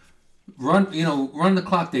here. Run the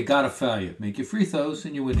clock. They gotta foul you. Make your free throws,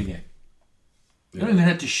 and you win the game. You don't even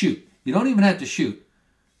have to shoot. You don't even have to shoot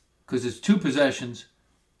because it's two possessions,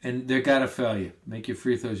 and they gotta foul you. Make your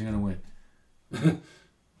free throws. You're gonna win.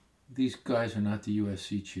 These guys are not the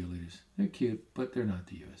USC cheerleaders. They're cute, but they're not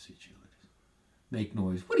the USC cheerleaders. Make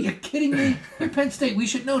noise. What are you kidding me? They're Penn State. We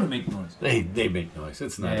should know to make noise. They make noise.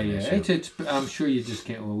 It's not an issue. It's I'm sure you just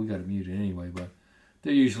can't. Well, we got to mute it anyway, but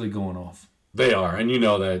they're usually going off. They are, and you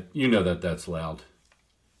know that that's loud.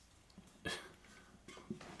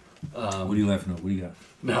 What are you laughing at? What do you got?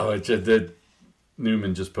 No, it's that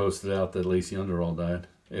Newman just posted out that Lacy Underall died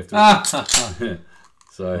after.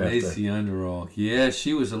 So Lacy Underall. Yeah,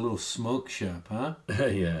 she was a little smoke shop, huh?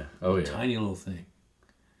 Yeah. Oh yeah. Tiny little thing.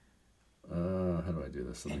 How do I do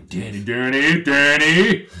this?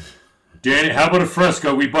 Danny, how about a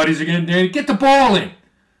fresco? We buddies again, Danny? Get the ball in.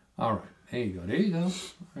 All right. There you go. All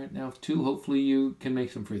right, now 2. Hopefully you can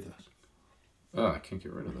make some free throws. Oh, I can't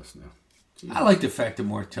get rid of this now. Jeez. I like the fact that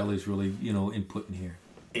Martelli's really, inputting here.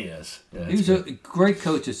 Yes. Yeah, he was a great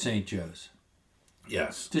coach at St. Joe's.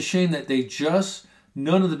 Yes. It's a shame that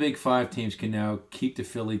none of the Big 5 teams can now keep the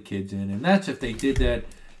Philly kids in. And that's if they did that,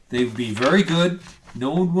 they would be very good.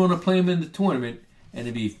 No one would want to play them in the tournament, and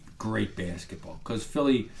it'd be great basketball. Because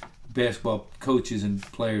Philly basketball coaches and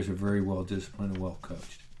players are very well disciplined and well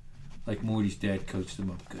coached. Like Morty's dad coached them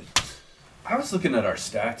up good. I was looking at our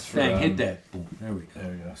stats for... hit that. Boom. There we go.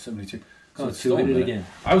 There we go. 72. Hit it again.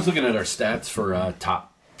 I was looking at our stats for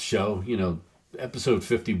Top Show. Episode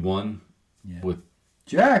 51 with...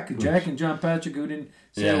 Jack and John Patrick, who didn't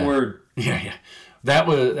say a word. Yeah. That's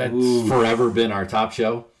forever been our top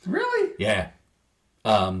show. Really? Yeah.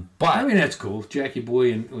 But I mean, that's cool. Jackie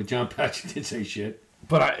Boy and John Patrick didn't say shit.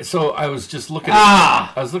 But I was just looking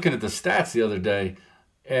I was looking at the stats the other day.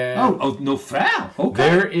 And no foul. Okay.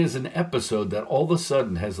 There is an episode that all of a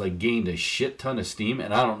sudden has gained a shit ton of steam,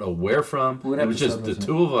 and I don't know where from. It was just the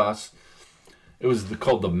two of us. It was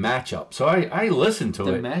called The Matchup. So I listened to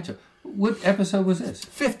it. The Matchup. What episode was this?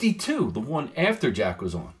 52, the one after Jack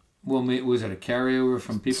was on. Well, was it a carryover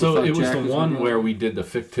from people? So it was the one where we did the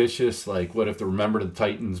fictitious, what if the Remember the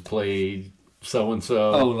Titans played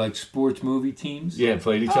so-and-so. Oh, like sports movie teams? Yeah,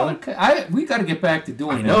 played each other. Okay. We got to get back to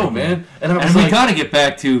doing that. I know, man. And we got to get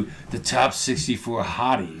back to the top 64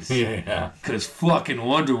 hotties. Yeah. Because fucking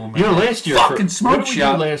Wonder Woman. Last year. Fucking smoke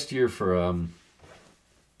shop. Last year for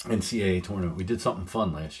NCAA tournament. We did something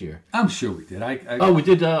fun last year. I'm sure we did. We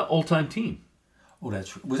did Old Time Team. Oh,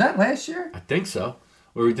 was that last year? I think so.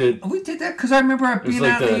 Where we did that because I remember being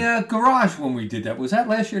out in the garage when we did that. Was that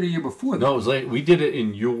last year or the year before? No, it was late. We did it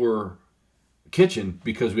in your kitchen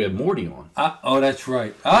because we had Morty on. That's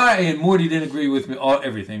right. And Morty didn't agree with me.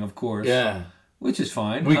 Everything, of course. Yeah. Which is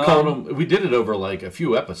fine. We called him. We did it over a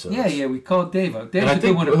few episodes. Yeah. We called Dave. And I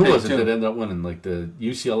think who was it that ended up winning? The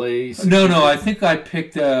UCLA. 60? No. I think I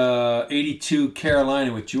picked 82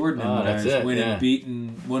 Carolina with Jordan and that's it. Winning,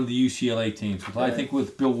 beating one of the UCLA teams. I think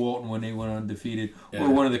with Bill Walton when they went undefeated, or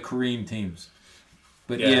one of the Kareem teams.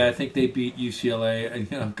 But I think they beat UCLA.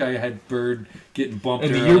 And guy had Bird getting bumped.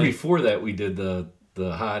 And the year before that, we did the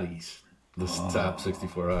hotties. The top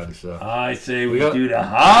 64 hotties. So. I say we do the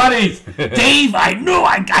hotties. Dave, I knew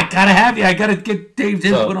I gotta have you. I gotta get Dave's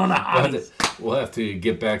input on the hotties. We'll have to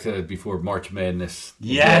get back to that before March Madness.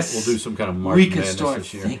 Yes. We'll do some kind of March Madness this year. We can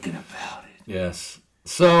start thinking about it. Yes.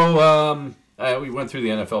 So we went through the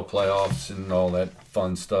NFL playoffs and all that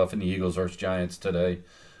fun stuff, and the Eagles versus Giants today.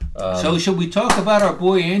 So should we talk about our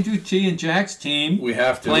boy Andrew T. and Jack's team? We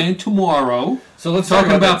have to. Playing tomorrow. So let's talk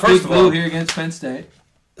about Big Blue here against Penn State.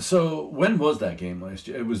 So when was that game last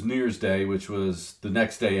year? It was New Year's Day, which was the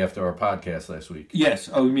next day after our podcast last week. Yes.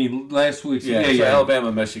 Oh, you mean last week? Yeah.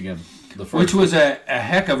 Alabama, Michigan. Which was a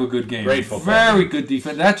heck of a good game. Great football. Very good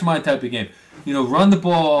defense. That's my type of game. Run the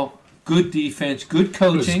ball, good defense, good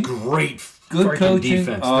coaching. It was good Freaking coaching.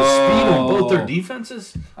 defense. The speed on both their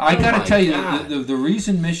defenses. I got to tell you, God. the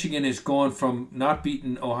reason Michigan has gone from not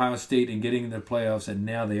beating Ohio State and getting in the playoffs, and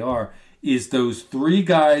now they are, is those three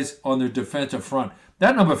guys on their defensive front.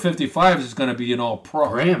 That number 55 is going to be an all-pro.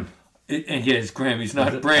 Graham. And yeah, it's Graham. He's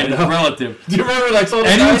not Brandon's relative. Do you remember that?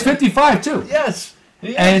 And he was 55 too. Yes.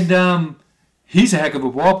 And he's a heck of a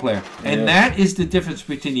ball player. And that is the difference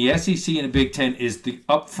between the SEC and the Big Ten is the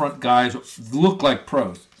up front guys look like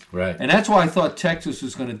pros. Right. And that's why I thought Texas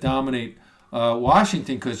was going to dominate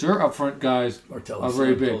Washington because their up front guys are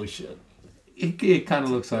very big. Holy shit. It kind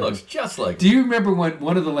of looks like Looks just like Do you remember when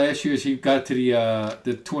one of the last years he got to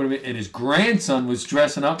the tournament and his grandson was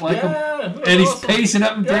dressing up like him? And he's pacing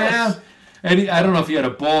up and down. And I don't know if he had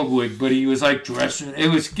a bald wig, but he was like dressing. It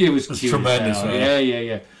was cute. Tremendous, man.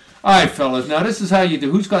 Yeah. All right, fellas. Now this is how you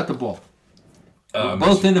do. Who's got the ball?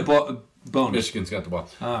 Both in the bonus. Michigan's got the ball.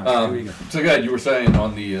 All right, here we go. So, God, you were saying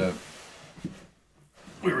on the...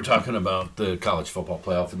 we were talking about the college football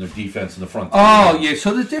playoff and their defense in the front. Oh, yeah.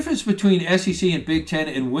 So the difference between SEC and Big Ten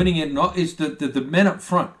and winning it is the men up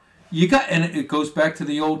front. You got, and it goes back to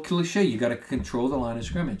the old cliche. You got to control the line of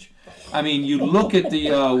scrimmage. I mean, you look at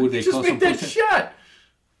the what they call just make that shot.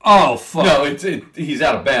 Oh fuck! No, he's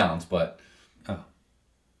out of bounds, but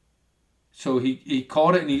so he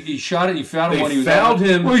caught it and he shot it. And he fouled him when he was fouled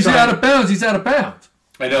him. Well, he's out of bounds. He's out of bounds.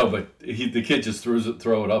 I know, but the kid just throw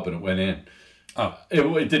it up and it went in. Oh,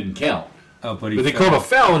 it didn't count. Oh, but they called a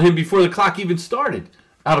foul on him before the clock even started.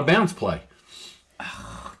 Out of bounds play.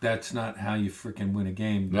 That's not how you freaking win a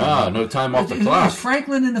game. No time off the clock. Was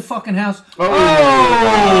Franklin in the fucking house?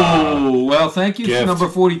 Oh! Well, thank you for number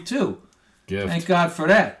 42. Gift. Thank God for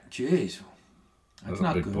that. Jeez. That's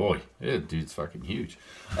not big good. Boy. Yeah, dude's fucking huge.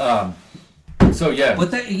 So, yeah. But,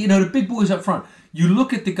 the big boys up front. You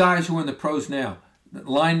look at the guys who are in the pros now.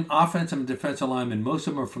 Line, offensive and defensive linemen, most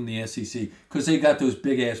of them are from the SEC because they got those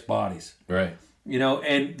big-ass bodies. Right.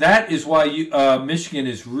 And that is why Michigan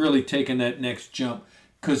is really taking that next jump.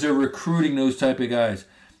 Because they're recruiting those type of guys.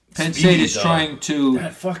 Penn State is trying to...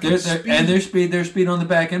 And their speed on the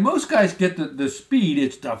back end. Most guys get the speed.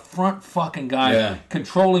 It's the front fucking guy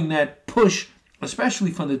controlling that push,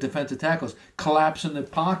 especially from the defensive tackles, collapsing the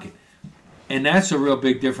pocket. And that's a real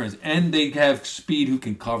big difference. And they have speed who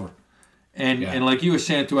can cover. And like you were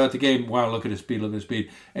saying throughout the game, wow, look at the speed.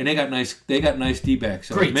 And they got nice D-backs.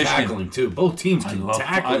 So great Michigan, tackling, too. Both teams can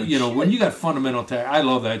tackle. When you got fundamental tackle, I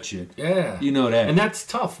love that shit. Yeah. You know that. And that's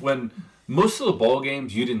tough. When most of the ball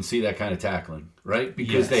games, you didn't see that kind of tackling, right?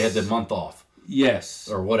 Because they had the month off. Yes.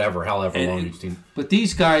 Or however long each team. But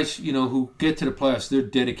these guys, who get to the playoffs, they're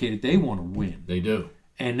dedicated. They want to win. They do.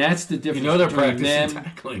 And that's the difference. They're between practicing them.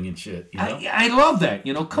 tackling and shit. I love that.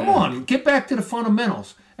 Come on, get back to the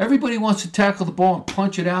fundamentals. Everybody wants to tackle the ball and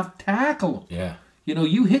punch it out. Tackle them. Yeah.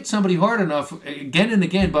 You hit somebody hard enough again and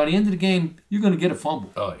again. By the end of the game, you're going to get a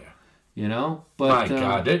fumble. Oh yeah. But my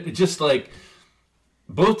God, it just like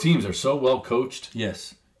both teams are so well coached.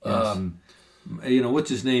 Yes. What's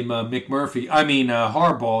his name? McMurphy.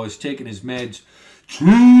 Harbaugh is taking his meds.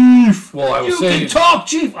 Chief. Well, I was saying, saying, you can talk,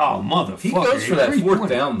 Chief. Oh, motherfucker! He goes for that fourth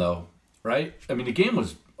down though, right? I mean, the game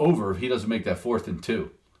was over if he doesn't make that 4th and 2,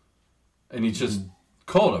 and he just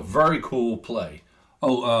called a very cool play.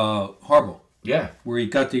 Oh, Harbaugh. Yeah. Where he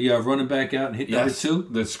got the running back out and hit number 2?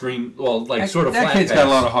 The screen, sort of that flat kid's pass. got a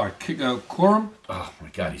lot of heart. Quorum? Oh, my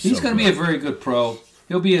God, he's going to be a very good pro.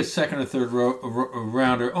 He'll be a second or third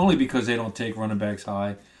rounder only because they don't take running backs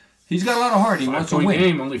high. He's got a lot of heart. He wants to win.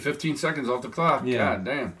 Game, only 15 seconds off the clock. Yeah. God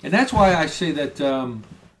damn. And that's why I say that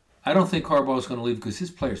I don't think Harbaugh is going to leave because his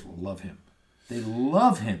players will love him. They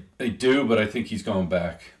love him. They do, but I think he's going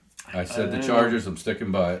back. I said the Chargers. I'm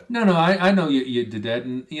sticking by it. No, I know you did that,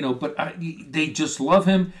 and but they just love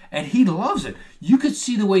him, and he loves it. You could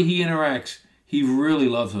see the way he interacts. He really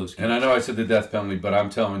loves those guys. And I know I said the death penalty, but I'm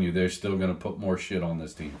telling you, they're still going to put more shit on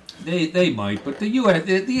this team. They might, but the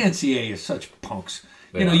NCAA is such punks.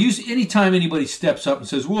 Anytime anybody steps up and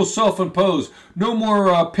says, "We'll self-impose, no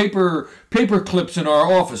more paper clips in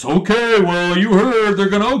our office." Okay, well, you heard they're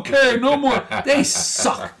gonna. Okay, no more. They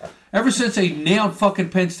suck. Ever since they nailed fucking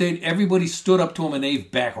Penn State, everybody stood up to them and they've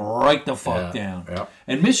backed right the fuck down. Yeah.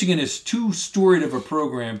 And Michigan is too storied of a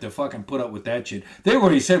program to fucking put up with that shit. They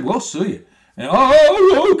already said, "We'll sue you." And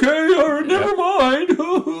okay, never mind.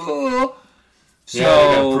 But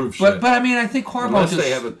I think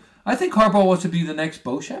Harbaugh I think Harbaugh wants to be the next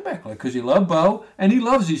Bo Schembechler because he loves Bo and he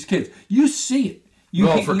loves these kids. You see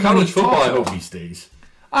it. For college football, I hope he stays.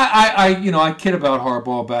 I kid about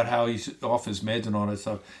Harbaugh about how he's off his meds and all that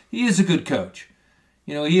stuff. He is a good coach.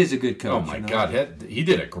 He is a good coach. Oh my God, he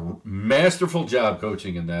did a masterful job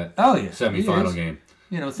coaching in that semifinal game.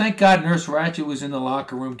 thank God Nurse Ratchet was in the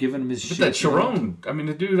locker room giving him his shit. But that Sharon,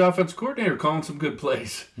 the dude, offensive coordinator, calling some good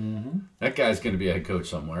plays. Mm-hmm. That guy's going to be a head coach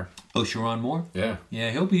somewhere. Oh, Sharon Moore? Yeah.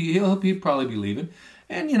 Yeah, he'll probably be leaving.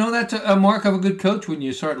 And, that's a mark of a good coach when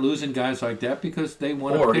you start losing guys like that because they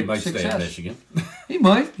want to pick success. Or he might stay at Michigan.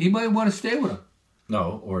 He might want to stay with him.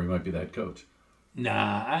 No, or he might be that coach.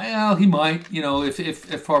 Nah, he might,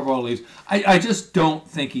 if Harbaugh leaves. I just don't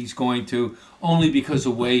think he's going to, only because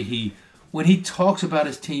of the way when he talks about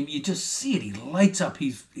his team, you just see it. He lights up.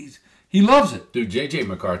 He loves it. Dude, J.J.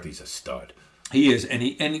 McCarthy's a stud. He is,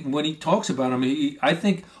 and when he talks about him, I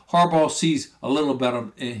think Harbaugh sees a little bit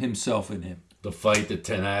of himself in him. The fight, the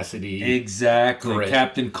tenacity. Exactly. Great.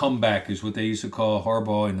 Captain Comeback is what they used to call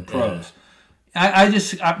Harbaugh in the pros.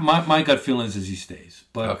 Yeah. My gut feeling is he stays.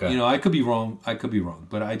 But, okay. I could be wrong.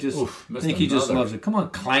 But I just think he just loves it. Come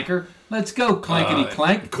on, Clanker. Let's go, clankety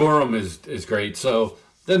clank. Corum is great. So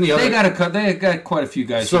then the other... They got quite a few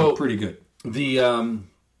guys who are pretty good. The... and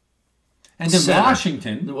then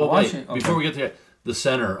Washington. Well, wait, before we get to that, the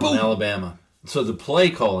center on Alabama. So the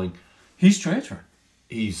play calling... He's transferring.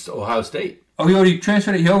 He's Ohio State. Oh, he already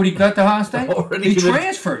transferred? He already got to Ohio State? He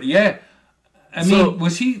transferred, yeah.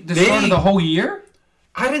 Was he the start of the whole year?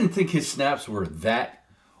 I didn't think his snaps were that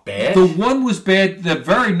bad. The one was bad. The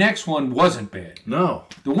very next one wasn't bad. No.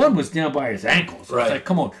 The one was down by his ankles. Right. It's like,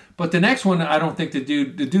 come on. But the next one, I don't think the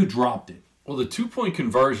dude dropped it. Well, the 2-point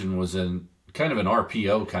conversion was in kind of an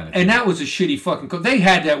RPO kind of thing. And that was a shitty fucking call. They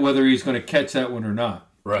had that whether he's going to catch that one or not.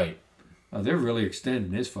 Right. Oh, they're really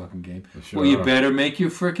extending this fucking game. Sure well, you better make your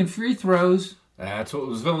frickin' free throws. That's what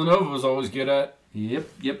Villanova was always good at. Yep.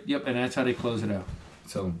 And that's how they close it out.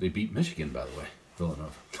 So they beat Michigan, by the way,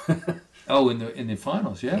 Villanova. Oh, in the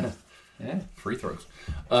finals, yeah. Free throws.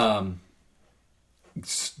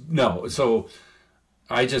 No, so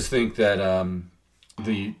I just think that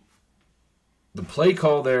the play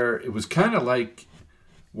call there, it was kind of like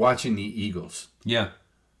watching the Eagles. Yeah.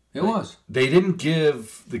 It was. They didn't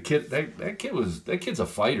give the kid that kid's a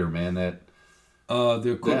fighter, man. That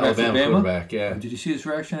the Alabama quarterback, yeah. Did you see his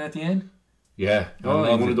reaction at the end? Yeah. Oh, he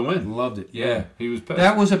wanted to win. Loved it. Yeah. He was pissed.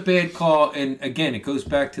 That was a bad call, and again, it goes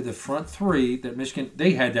back to the front three that Michigan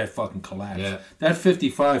they had that fucking collapse. Yeah. That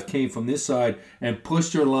 55 came from this side and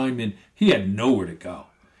pushed their lineman. He had nowhere to go.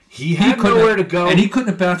 He had nowhere to go. And he couldn't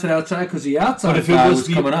have bounced it outside because the outside guy was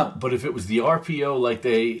coming up. But if it was the RPO like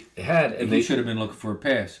they had... and they should have been looking for a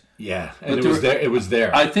pass. Yeah, and it was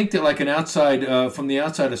there. I think that like an outside, from the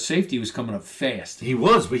outside of safety, was coming up fast. He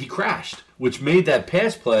was, but he crashed, which made that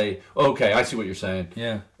pass play... Okay, I see what you're saying.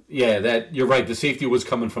 Yeah. Yeah, you're right. The safety was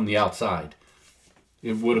coming from the outside.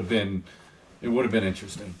 It would have been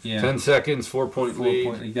interesting. Yeah. 10 seconds, 4-point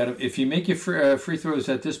lead. You gotta, if you make your free throws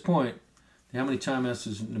at this point... How many timeouts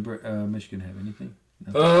does Michigan have? Anything?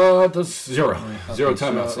 That's zero. Okay, Zero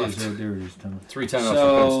timeouts left. There it is. 3 timeouts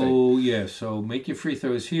for Penn State. So make your free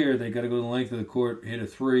throws here. They got to go the length of the court, hit a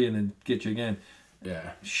 3, and then get you again.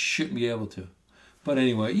 Yeah. Shouldn't be able to. But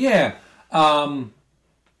anyway, yeah.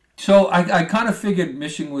 So I kind of figured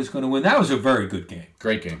Michigan was going to win. That was a very good game.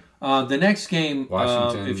 Great game. The next game,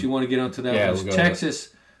 Washington. if you want to get onto that, was Texas.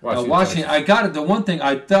 Washington. I got it. The one thing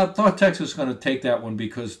I thought Texas was going to take that one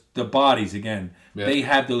because the bodies again. Yeah. They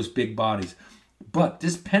have those big bodies, but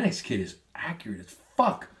this Penix kid is accurate as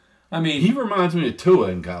fuck. I mean, he reminds me of Tua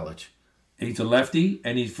in college. He's a lefty,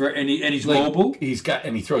 and he's mobile. He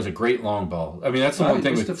throws a great long ball. I mean, that's the one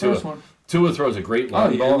thing with Tua. Tua throws a great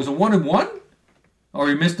long ball. It was a 1-and-1, or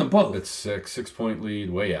he missed them both. It's 6-point lead,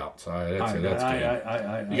 way out. So that's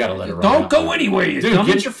game. You got to let it run. Don't go anywhere, you dude.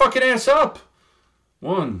 Get your fucking ass up.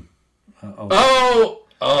 1. Oh,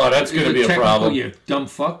 that's going to be a problem. You dumb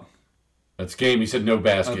fuck. That's game. He said no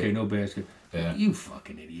basket. Okay, no basket. Yeah. You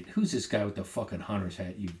fucking idiot. Who's this guy with the fucking hunter's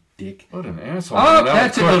hat, you dick? What an asshole. Oh,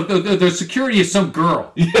 that's it. The security is some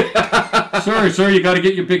girl. Sorry, sir, you got to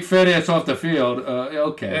get your big fat ass off the field.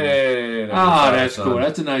 Okay. Hey, that's cool.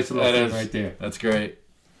 That's a nice little thing right there. That's great.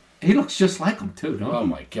 He looks just like him, too, don't he? Oh,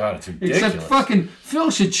 my God. It's ridiculous. Except fucking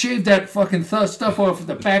Phil should shave that fucking stuff off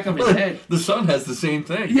the back of his head. The son has the same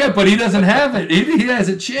thing. Yeah, but he doesn't have it. He has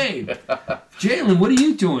it shaved. Jalen, what are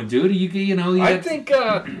you doing, dude? I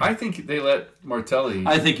think they let Martelli...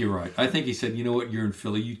 I think you're right. I think he said, you know what, you're in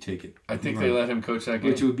Philly, you take it. I think they let him coach that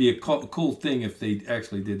game. Which would be a cool thing if they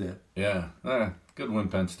actually did that. Yeah. Good win,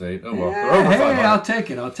 Penn State. Oh, well. They're over 500. Hey,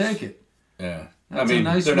 I'll take it. Yeah. That's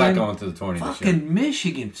nice they're win. not going to the 20 this year. Fucking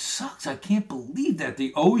Michigan sucks. I can't believe that.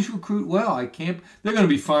 They always recruit well. They're going to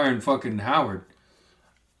be firing fucking Howard.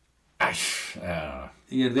 I don't know.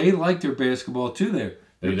 Yeah, they like their basketball too there.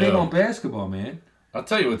 They're big on basketball, man. I'll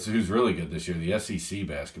tell you who's really good this year, the SEC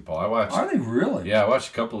basketball. Are they really? Yeah, I watched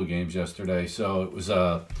a couple of games yesterday. So it was,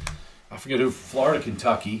 I forget who, Florida,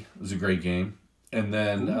 Kentucky was a great game. And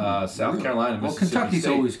then South Carolina, Mississippi Kentucky's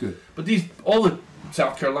State. always good. But all the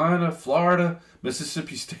South Carolina, Florida,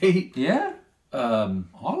 Mississippi State. Yeah?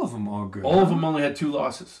 All of them are good. All of them only had 2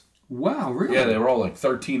 losses. Wow, really? Yeah, they were all like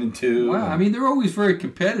 13-2. Wow, I mean, they're always very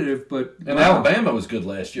competitive, but... And Alabama was good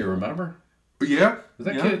last year, remember? Yeah.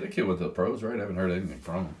 That kid went to the pros, right? I haven't heard anything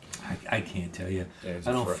from him. I can't tell you. Yeah,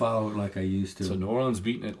 I don't follow it like I used to. So New Orleans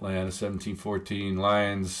beating Atlanta 17-14.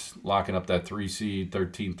 Lions locking up that 3 seed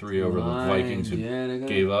 13-3 over the Vikings who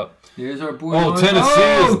gave up. Here's our boy.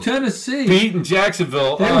 Tennessee beating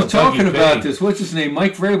Jacksonville. They were talking about this. What's his name?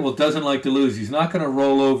 Mike Vrabel doesn't like to lose. He's not going to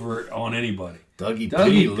roll over on anybody. Dougie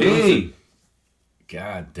P. losing.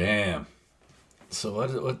 God damn.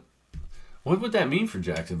 So what would that mean for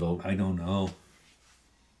Jacksonville? I don't know.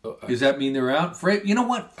 Does that mean they're out? You know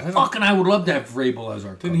what? I would love to have Vrabel as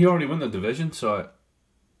our coach. Didn't he already win the division? So,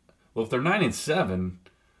 if they're 9-7,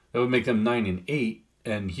 that would make them 9-8.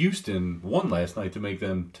 And Houston won last night to make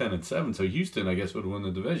them 10-7. So Houston, I guess, would win the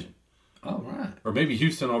division. Oh, right. Or maybe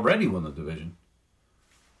Houston already won the division.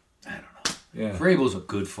 I don't know. Yeah. Vrabel's a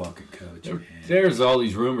good fucking coach. There's all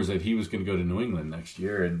these rumors that he was going to go to New England next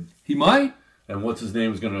year, and he might. And what's his name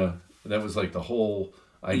was going to? That was like the whole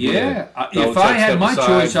idea. Yeah, if I had my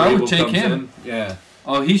choice, I would take him. Yeah.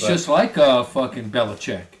 Oh, he's just like fucking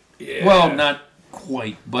Belichick. Yeah. Well, not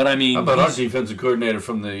quite, but I mean. How about our defensive coordinator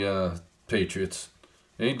from the Patriots?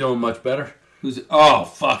 He ain't doing much better.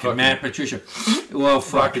 Fucking Matt Patricia. Well,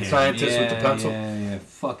 rocket scientist with the pencil. Yeah,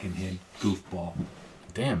 fucking him, goofball.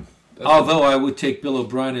 Damn. Although I would take Bill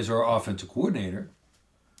O'Brien as our offensive coordinator.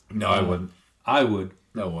 No, I wouldn't. I would.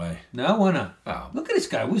 No way. No, why not? Oh. Look at this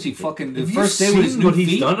guy. Was he fucking the Have first you day with his seen new what feet?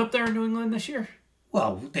 he's done up there in New England this year?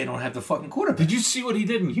 Well, they don't have the fucking quarterback. Did you see what he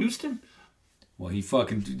did in Houston? Well,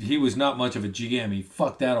 he was not much of a GM. He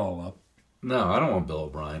fucked that all up. No, I don't want Bill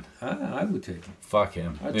O'Brien. I would take him. Fuck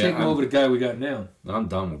him. I'd take him over the guy we got now. I'm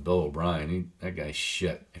done with Bill O'Brien. That guy's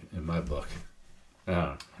shit in my book.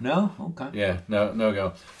 No? Okay. Yeah, no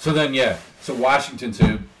go. So then, so Washington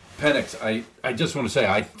to Penix. I just want to say,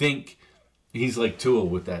 I think he's like Tua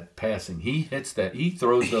with that passing. He hits that. He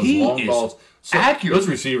throws those long balls. So accurate. Those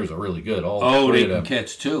receivers are really good. They can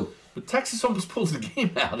catch too. But Texas almost pulls the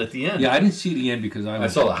game out at the end. Yeah, I didn't see the end because I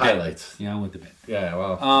saw the highlights. Yeah, I went to bed. Yeah,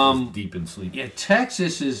 well, I was deep in sleep. Yeah,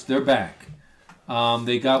 Texas they're back.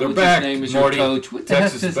 They got they're what's back, his name is Marty. your coach. What the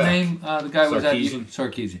heck's his name? The guy was at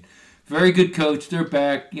Sarkisian. Very good coach. They're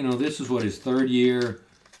back. You know, this is his 3rd year.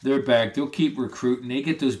 They're back. They'll keep recruiting. They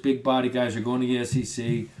get those big body guys. They're going to the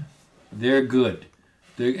SEC. They're good.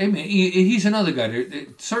 He's another guy.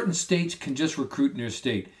 Certain states can just recruit in their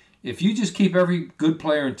state. If you just keep every good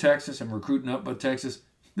player in Texas and recruiting up by Texas,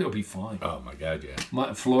 they'll be fine. Oh, my God,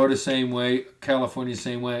 yeah. Florida, same way. California,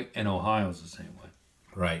 same way. And Ohio's the same way.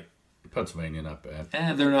 Right. Pennsylvania, not bad.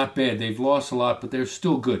 And they're not bad. They've lost a lot, but they're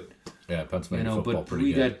still good. Yeah, Pennsylvania football but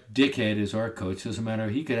pretty good. But we got dickhead as our coach. Doesn't matter.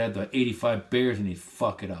 He could have the 85 Bears and he'd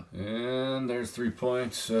fuck it up. And there's 3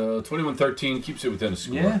 points. 21-13 keeps it within a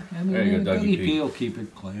score. Yeah, I mean, there you go, Dougie P will keep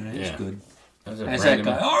it playing. It's good. As that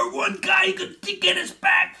guy. Our one guy could get his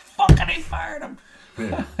back. Fucking they fired him.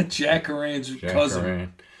 Yeah. Jack Horan's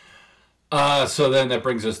cousin. So then that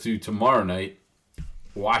brings us to tomorrow night.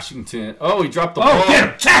 Washington. Oh, he dropped the ball. Oh, get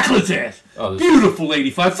him. Tackle his ass. Beautiful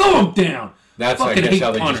 85. Throw him down. That's I guess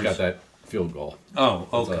how they just got that field goal. Oh,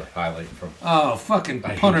 okay. That's a highlight from. Oh, fucking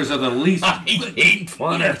punters are the least. I hate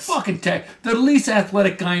punters. The least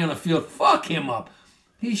athletic guy on the field. Fuck him up.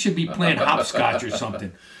 He should be playing hopscotch or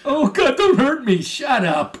something. Oh, God, don't hurt me. Shut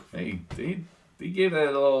up. He gave that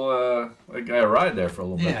little that guy a ride there for a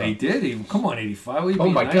little bit. Yeah, he did. Come on, 85. Oh,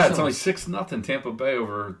 my God. It's only 6-0 Tampa Bay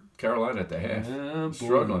over Carolina at the half.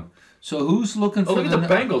 Struggling. So who's looking for look at the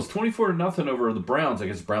Bengals. 24-0 over the Browns. I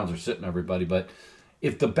guess the Browns are sitting everybody. But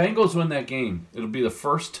if the Bengals win that game, it'll be the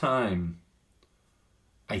first time,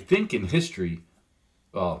 I think, in history,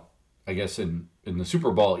 well, I guess in the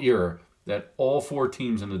Super Bowl era, that all 4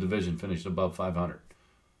 teams in the division finished above 500.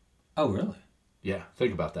 Oh, really? Yeah,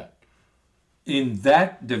 think about that. In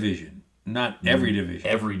that division, not every division.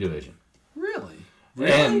 Every division. Really?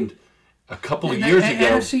 And a couple of years ago,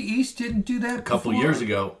 NFC East didn't do that. A couple of years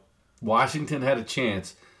ago, Washington had a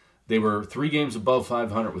chance. They were 3 games above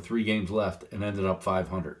 500 with 3 games left, and ended up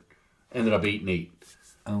 500. Ended up 8-8.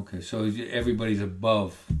 Okay, so everybody's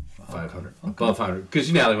above 500. Okay. Above 500. Because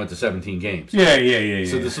you know they went to 17 games. Yeah.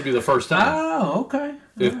 So this will be the first time. Oh, okay.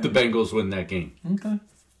 If the Bengals win that game. Okay.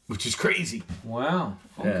 Which is crazy. Wow.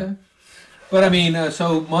 Okay. Yeah. But I mean,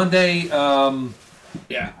 so Monday,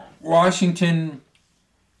 Washington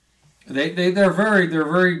They're very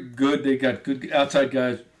good. They got good outside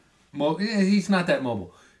guys. He's not that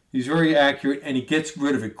mobile. He's very accurate, and he gets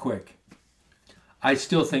rid of it quick. I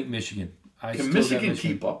still think Michigan. Can Michigan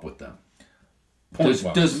keep up with them?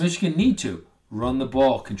 Does Michigan need to run the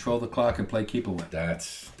ball, control the clock, and play keep away?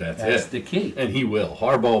 That's the key. And he will.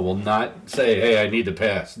 Harbaugh will not say, "Hey, I need to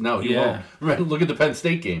pass." No, he won't. Right, look at the Penn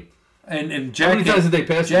State game. And Jack, how many times did they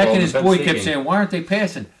pass? Jack and his boy kept saying, "Why aren't they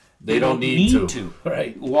passing?" They don't need to.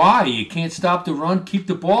 Right. Why? You can't stop the run, keep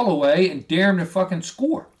the ball away, and dare him to fucking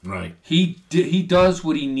score. Right. He does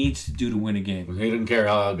what he needs to do to win a game. He doesn't care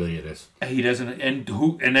how ugly it is. He doesn't,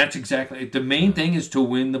 and that's exactly the main thing is to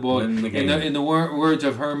win the ball. Win the game. In the words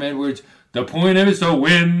of Herm Edwards, the point of it is to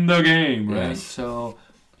win the game, right? Yes. So,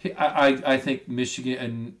 I think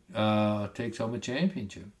Michigan takes home a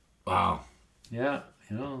championship. Wow. Yeah,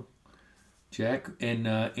 Jack and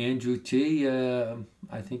Andrew T.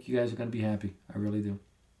 I think you guys are going to be happy. I really do.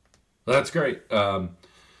 Well, that's great.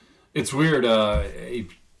 It's weird. I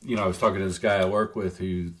was talking to this guy I work with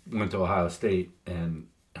who went to Ohio State, and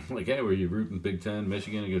I'm like, "Hey, were you rooting Big Ten,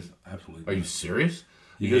 Michigan?" He goes, "Absolutely." Are you serious?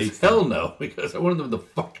 He goes, "Hell no," because I wanted them to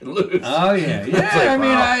fucking lose. Oh yeah, yeah. Like, I mean,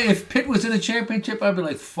 wow. if Pitt was in a championship, I'd be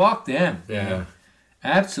like, "Fuck them." Yeah.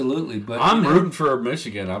 Absolutely, but I'm rooting for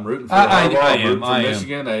Michigan. I'm rooting for Harbaugh. I'm rooting for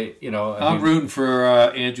Michigan. I'm rooting for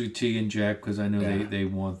Andrew T and Jack because I know they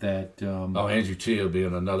want that. Andrew T will be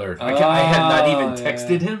in another. I had not even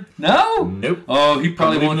texted him. No. Nope. Oh, he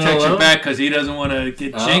probably won't text you back because he doesn't want to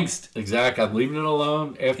get jinxed. Exactly. I'm leaving it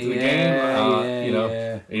alone after the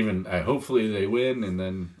game. Even hopefully they win, and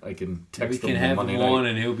then I can text him on Monday night. One,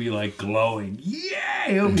 and he'll be like glowing. Yeah,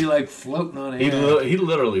 he'll be like floating on air. He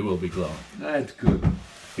literally will be glowing. That's good.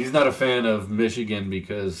 He's not a fan of Michigan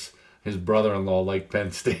because his brother-in-law liked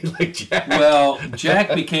Penn State like Jack. Well,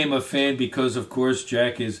 Jack became a fan because, of course,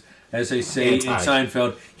 Jack is, as they say in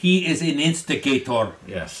Seinfeld, he is an instigator.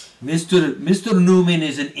 Yes. Mr. Newman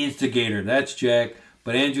is an instigator. That's Jack.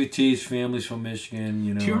 But Andrew T's family's from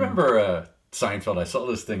Michigan, Do you remember Seinfeld? I saw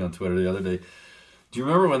this thing on Twitter the other day. Do you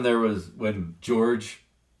remember when George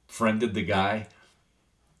friended the guy,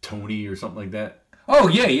 Tony or something like that? Oh,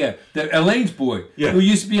 yeah. Elaine's boy, who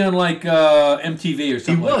used to be on, like, MTV or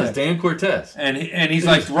something like that. He was, Dan Cortez. And he's,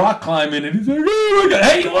 like, rock climbing, and he's like, oh, my God,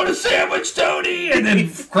 hey, you want a sandwich, Tony? And then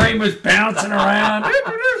Kramer's bouncing around.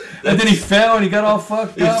 And then he fell, and he got all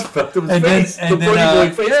fucked up. He fucked up his face. And then,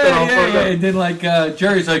 and then, like,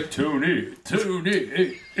 Jerry's like, Tony.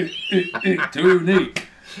 Then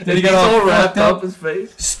he got all wrapped up his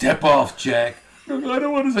face. Step off, Jack. No, I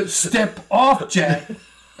don't want to say, step off, Jack.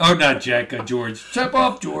 Oh, not Jack, George. Step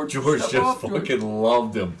off, George. George just fucking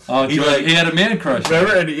loved him. Oh, he had a man crush.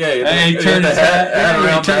 Remember? And he turned his hat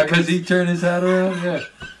around because he turned his hat around. Yeah.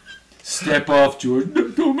 Step off, George. No,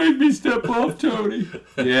 don't make me step off, Tony.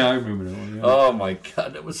 Yeah, I remember that one. Yeah. Oh my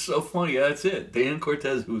God, that was so funny. That's it. Dan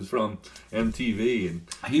Cortez, who was from MTV, and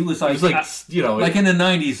he was like like in the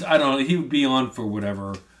 '90s. I don't know. He would be on for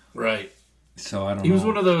whatever. Right. So I don't know. He was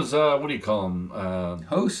one of those. What do you call him?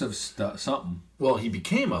 Hosts of something. Well, he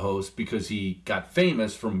became a host because he got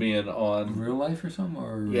famous from being on Real Life or something.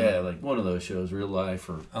 Or like one of those shows, Real Life,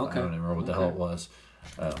 or I don't even remember what the hell it was.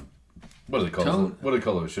 What do they call those? What do they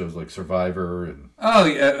call those shows like Survivor and? Oh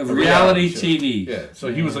yeah, reality TV. Yeah,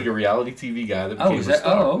 so he was like a reality TV guy that became a star.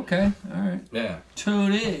 Oh, okay, all right. Yeah.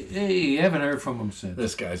 Tony, hey, you haven't heard from him since.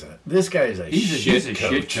 This guy's a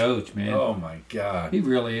shit coach, man. Oh my God, he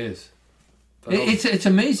really is. It's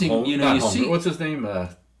amazing, you see. What's his name?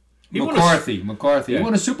 McCarthy. Yeah. He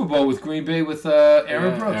won a Super Bowl with Green Bay with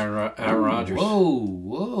Aaron Brooks. Aaron Rodgers.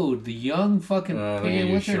 Whoa, the young fucking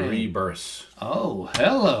what's her name? Burse. Oh,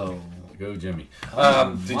 hello. Go, Jimmy.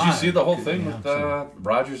 Did you see the whole thing with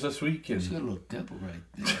Rodgers this week? He's got a little devil right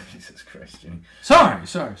there. Jesus Christ, Jimmy. Sorry.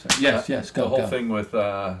 Yes, go. The whole thing with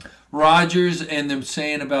Rodgers and them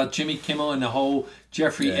saying about Jimmy Kimmel and the whole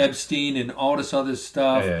Jeffrey Epstein and all this other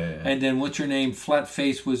stuff. Yeah. And then what's your name?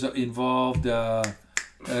 Flatface was involved.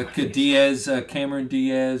 Cameron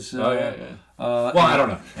Diaz. Well, I don't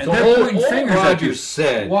know. And they're pointing fingers at you. Rodgers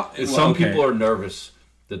said some people are nervous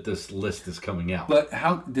that this list is coming out. But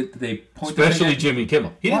how did they point? Especially Jimmy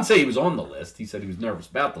Kimmel. He didn't say he was on the list. He said he was nervous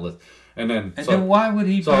about the list. And then why would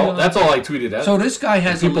he? So that's all I tweeted out. So this guy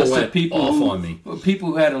has a list of people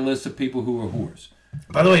who had a list of people who were whores.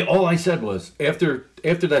 By the way, all I said was after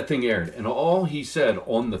that thing aired, and all he said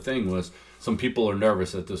on the thing was some people are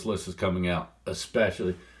nervous that this list is coming out,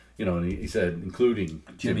 especially, and he said including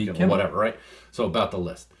Jimmy Kimmel, whatever, right? So about the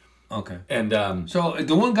list. Okay. And so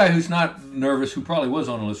the one guy who's not nervous, who probably was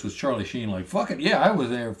on the list, was Charlie Sheen. Like, fuck it, yeah, I was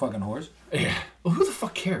there, fucking horse. Yeah. Well, who the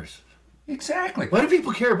fuck cares? Exactly. Why do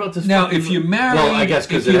people care about this? Now, if you marry... Well, I guess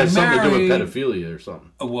because it has something to do with pedophilia or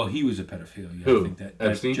something. Oh, well, he was a pedophile. Who? I think that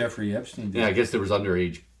Epstein? Jeffrey Epstein did. Yeah, I guess there was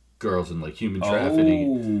underage girls and like human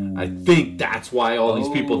trafficking. I think that's why all these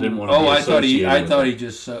people didn't want to be associated with it. I thought he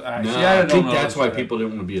just... I think that's why people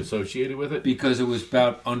didn't want to be associated with it. Because it was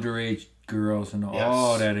about underage girls and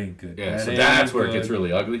that ain't good. Yeah, so that's where it gets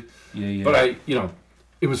really ugly. Yeah. But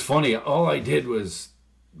it was funny. All I did was,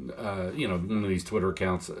 one of these Twitter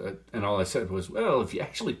accounts, and all I said was, well, if you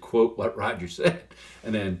actually quote what Roger said,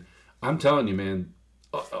 and then I'm telling you, man,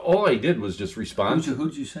 all I did was just respond.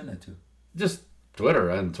 Who'd you send that to? Just Twitter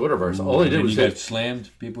and Twitterverse. All I did was got slammed.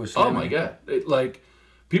 People were slamming. Oh my god!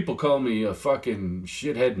 People call me a fucking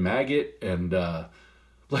shithead maggot, and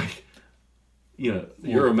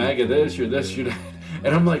you're a maggot. This, you're this, you're that,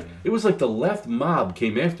 and I'm like, it was like the left mob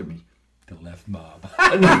came after me. The left mob.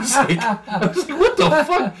 And I was like, what the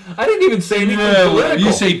fuck? I didn't even say anything political.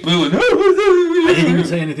 You say boo and I didn't even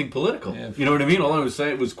say anything political. Yeah. You know what I mean? All I was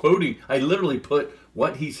saying was quoting. I literally put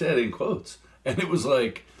what he said in quotes, and it was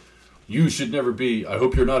like, "You should never be. I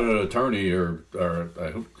hope you're not an attorney, or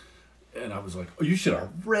I hope." And I was like, "Oh, you should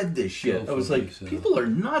have read this shit." I was like, "People are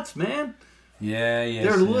nuts, man." Yeah.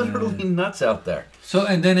 They're literally nuts out there. So,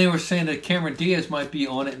 and then they were saying that Cameron Diaz might be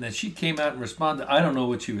on it, and then she came out and responded. I don't know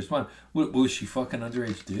what she responded. Was she fucking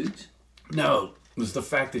underage dudes? No, it was the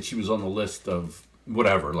fact that she was on the list of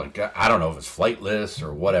whatever. Like, I don't know if it's flight lists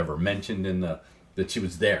or whatever mentioned in that she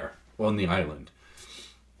was there on the island.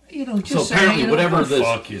 Just so apparently, whatever this.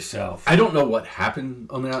 Fuck yourself. I don't know what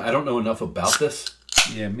happened on that. I don't know enough about this.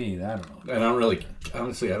 Yeah, me. I don't know. And I don't really,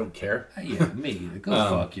 honestly, I don't care. Yeah, me either. Go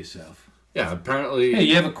fuck yourself. Yeah, apparently... Hey,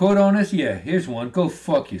 you have a quote on this? Yeah, here's one. Go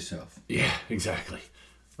fuck yourself. Yeah, exactly.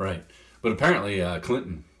 Right. But apparently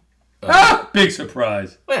Clinton... big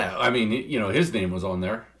surprise. Yeah, I mean, his name was on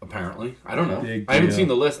there, apparently. I don't know. Big I haven't deal. seen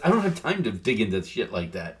the list. I don't have time to dig into shit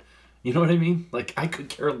like that. You know what I mean? Like, I could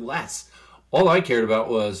care less. All I cared about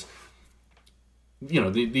was,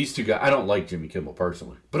 these two guys... I don't like Jimmy Kimmel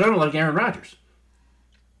personally, but I don't like Aaron Rodgers.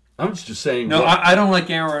 I'm just saying... No, I don't like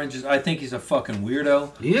Aaron Rodgers. I think he's a fucking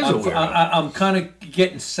weirdo. He is a weirdo. I'm kind of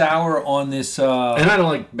getting sour on this... and I don't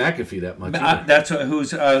like McAfee that much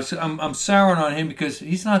I'm souring on him because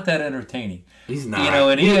he's not that entertaining. He's not.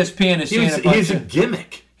 And ESPN is saying... He's a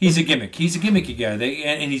gimmick. He's a gimmick. He's a gimmicky guy.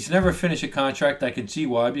 And he's never finished a contract. I can see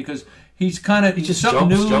why, because he's kind of... He just something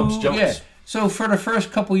jumps. new. Yeah. So for the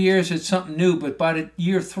first couple years, it's something new, but by the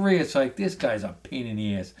year 3, it's like, this guy's a pain in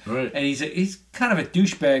the ass. Right. And he's kind of a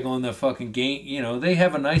douchebag on the fucking game. They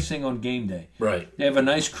have a nice thing on game day. Right. They have a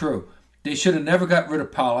nice crew. They should have never got rid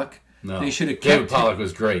of Pollock. No. They should have kept David Pollock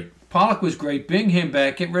was great. Pollock was great. Bring him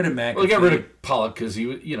back. Get rid of McAfee. Well, get rid of Pollock because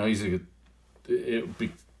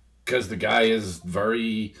because the guy is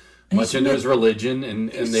very much into his religion, and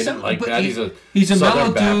they didn't like that. He's a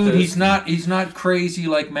mellow Baptist. dude. He's not crazy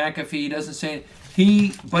like McAfee. He doesn't say he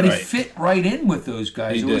fit right in with those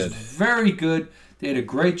guys. It was very good. They had a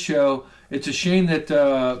great show. It's a shame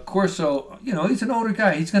that Corso, he's an older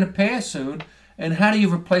guy. He's going to pass soon. And how do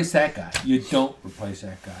you replace that guy? You don't replace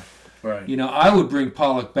that guy. Right. I would bring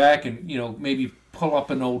Pollock back and maybe pull up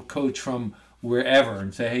an old coach from wherever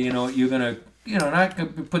and say, hey, you're going to not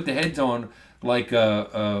going to put the heads on like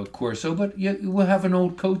Corso, but we'll have an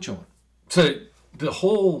old coach on. So the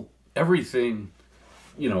whole everything,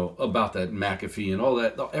 about that McAfee and all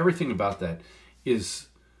that, everything about that is,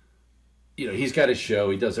 he's got his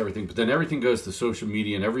show, he does everything, but then everything goes to social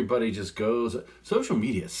media and everybody just goes. Social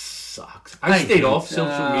media sucks. I stayed off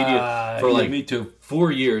social media for me too.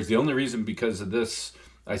 4 years. The only reason because of this,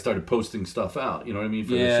 I started posting stuff out, you know what I mean,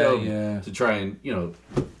 for the show to try and,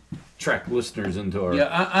 track listeners into our...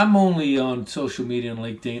 Yeah, I'm only on social media and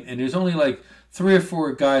LinkedIn, and there's only like 3 or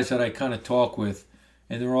 4 guys that I kind of talk with,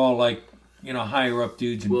 and they're all like, higher up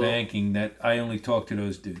dudes in banking that I only talk to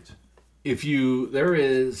those dudes. There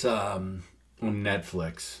is on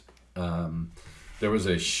Netflix, there was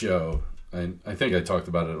a show, and I think I talked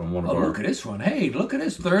about it on one of our... look at this one. Hey, look at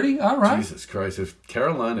this, 30. All right. Jesus Christ, if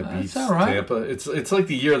Carolina beats Tampa, it's like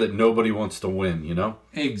the year that nobody wants to win,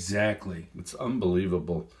 Exactly. It's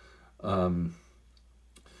unbelievable.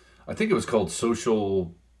 I think it was called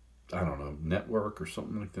Social, Network or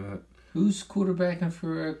something like that. Who's quarterbacking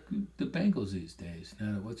for the Bengals these days?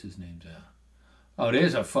 Now that what's his name's out. Oh,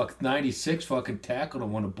 there's a 96 fucking tackle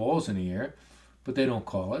and one of the balls in the air, but they don't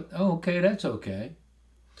call it. Oh, okay, that's okay.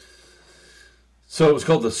 So it was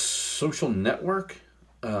called the Social Network.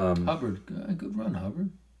 Hubbard, good run, Hubbard.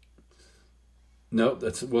 No,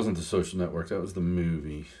 that wasn't the Social Network. That was the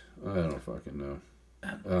movie. I don't fucking know.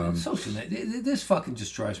 Social Network. This fucking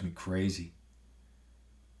just drives me crazy.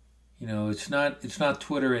 it's not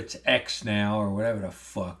Twitter, it's X now or whatever the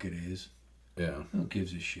fuck it is. Yeah. Who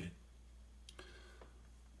gives a shit?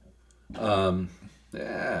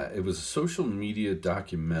 Yeah, it was a social media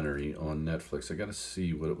documentary on Netflix. I got to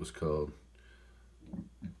see what it was called.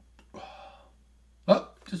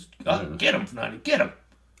 Get him, Natty, get him.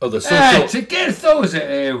 Oh, the social.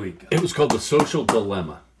 There we go. It was called The Social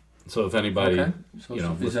Dilemma. So if anybody, is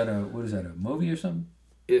that a movie or something?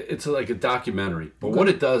 It's like a documentary. But what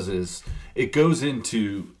it does is it goes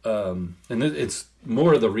into, and it's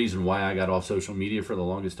more of the reason why I got off social media for the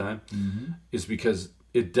longest time, is because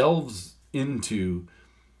it delves into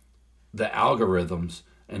the algorithms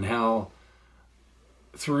and how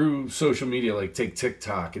through social media, like take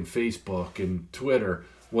TikTok and Facebook and Twitter,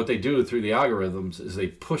 what they do through the algorithms is they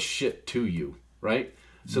push shit to you, right?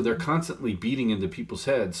 So they're constantly beating into people's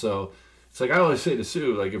heads. So it's like I always say to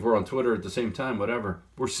Sue, like if we're on Twitter at the same time, whatever,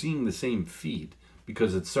 we're seeing the same feed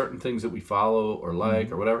because it's certain things that we follow or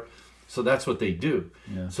like or whatever. So that's what they do.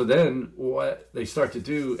 Yeah. So then what they start to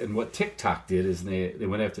do, and what TikTok did is they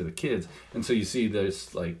went after the kids. And so you see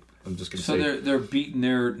this, like, I'm just going to say. So they're beating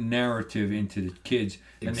their narrative into the kids.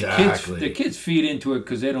 And exactly. the kids feed into it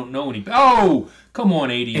because they don't know any. Oh, come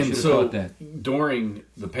on, 80, you should have thought that. During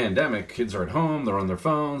the pandemic, kids are at home, they're on their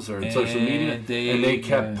phones, they're in social media. And they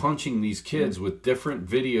kept punching these kids with different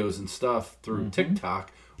videos and stuff through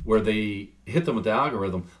TikTok where they hit them with the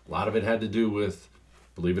algorithm. A lot of it had to do with,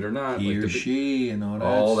 believe it or not, he or she and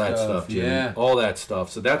all that stuff. Jimmy. Yeah. All that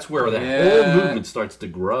stuff. So that's where that whole movement starts to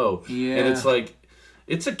grow. Yeah. And it's like,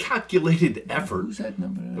 it's a calculated effort. Who's that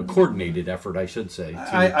number? A coordinated effort, I should say.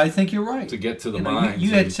 I think you're right. To get to the minds. You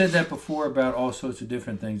had said that before about all sorts of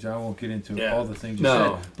different things. I won't get into all the things you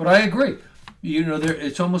said. But I agree.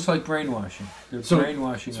 It's almost like brainwashing. They're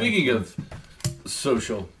brainwashing. Speaking of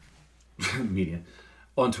social media,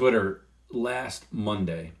 on Twitter last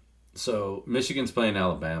Monday, so Michigan's playing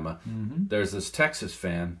Alabama. There's this Texas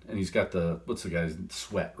fan, and he's got what's the guy's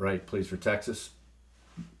Sweat, right? Plays for Texas.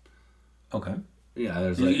 Okay.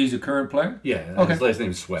 Yeah, he's a current player? Yeah, okay. His last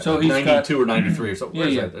name is Sweat. So like he's 92 or 93 or something.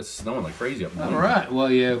 Yeah. That's snowing like crazy up there. All right.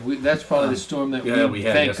 Well, yeah, that's probably the storm that we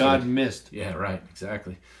had, thank yesterday. God, missed. Yeah, right.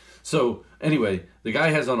 Exactly. So, anyway, the guy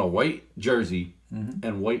has on a white jersey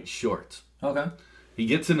and white shorts. Okay. He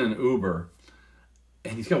gets in an Uber,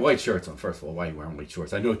 and he's got white shirts on. First of all, why are you wearing white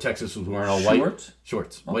shorts? I know Texas was wearing all white.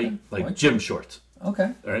 Shorts? Okay. White gym shorts.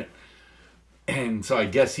 Okay. All right. And so I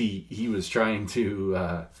guess he was trying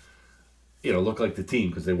to... look like the team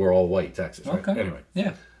because they were all white, Texas, right? Okay. Anyway.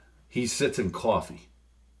 Yeah. He sits in coffee.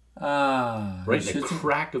 Right in the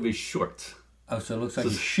crack of his shorts. Oh, so it looks like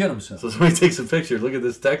he shit himself. So somebody takes a picture. Look at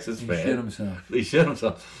this Texas fan. He shit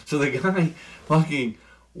himself. So the guy fucking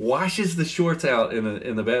washes the shorts out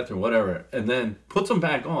in the bathroom, whatever, and then puts them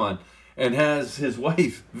back on and has his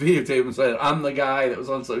wife videotape and said, I'm the guy that was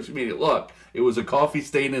on social media. Look, it was a coffee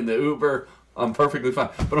stain in the Uber. I'm perfectly fine.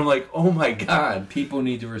 But I'm like, oh my God. People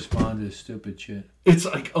need to respond to this stupid shit. It's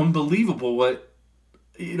like unbelievable what,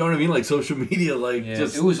 you know what I mean? Like social media,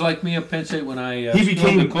 just. It was like me at Penn State when I he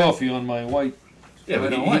became the coffee on my white. Yeah,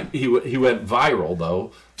 but he went viral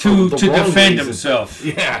though. To defend himself.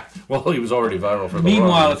 Yeah. Well, he was already viral for the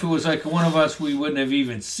Meanwhile, if it was like one of us, we wouldn't have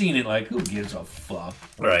even seen it. Like, who gives a fuck?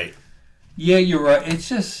 Right. Yeah, you're right. It's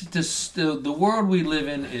just the world we live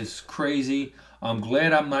in is crazy. I'm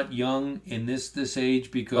glad I'm not young in this age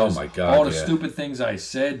because all the stupid things I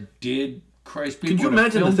said, Christ, people. Can you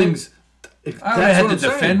imagine the things? I had to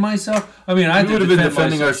defend myself. I mean, I would have been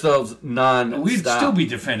defending ourselves non-stop. We'd still be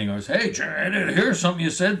defending ourselves. Hey, here's something you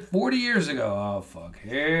said 40 years ago. Oh fuck!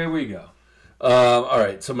 Here we go. All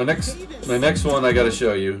right. So my next one I got to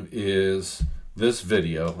show you is this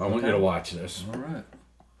video. I want you to watch this. All right.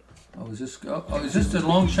 Is this the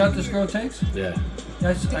long shot this girl takes? Yeah.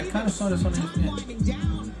 I kind of saw this on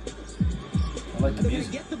ESPN. I like the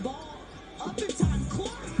music.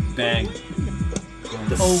 Bang.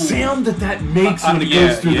 The sound that makes when it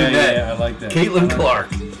goes through the net. Yeah, I like that. Caitlan Clark.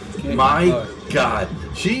 My God.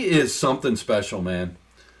 She is something special, man.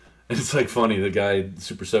 And it's like funny, the guy,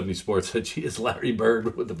 Super 70 Sports, said she is Larry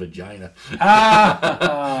Bird with a vagina.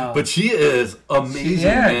 But she is amazing,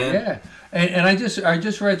 man. Yeah. And I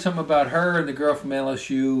just read something about her and the girl from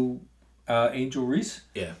LSU, Angel Reese.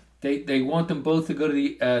 Yeah. They want them both to go to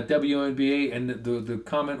the WNBA, and the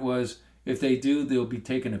comment was, if they do, they'll be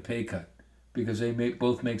taking a pay cut because they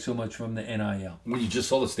both make so much from the NIL. Well, you just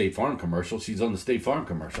saw the State Farm commercial. She's on the State Farm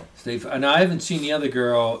commercial. And I haven't seen the other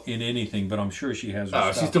girl in anything, but I'm sure she has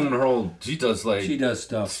her stuff. She's doing her whole... She does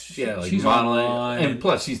stuff. Yeah, like she's modeling. online. And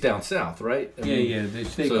plus, she's down south, right? I mean,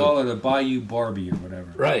 They call her the Bayou Barbie or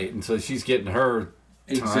whatever. Right, and so she's getting her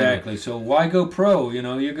Exactly. So why go pro? You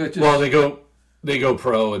know, you go just... Well, they go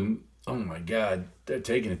pro, and oh my God, they're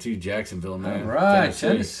taking it to Jacksonville, man. All right,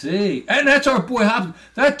 Tennessee. And that's our boy Hopkins.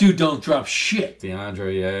 That dude don't drop shit.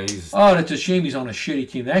 DeAndre, yeah, he's... Oh, that's a shame he's on a shitty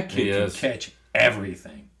team. That kid can catch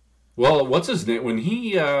everything. Well, what's his name? When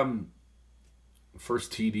he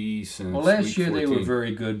first TD since last year 14, they were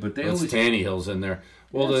very good, but they always... Tannehill's in there.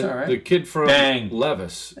 Well, right. the kid from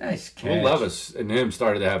Levis. Nice catch. Well, Levis and him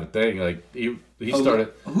started to have a thing. Like he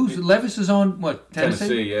started... Levis is on, what,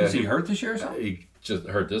 Tennessee, yeah. Was he hurt this year or something? He just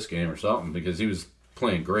hurt this game or something because he was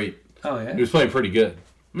playing great. Oh, yeah? He was playing pretty good.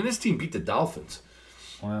 I mean, this team beat the Dolphins.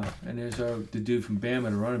 Wow. And there's the dude from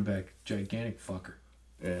Bama, the running back, gigantic fucker.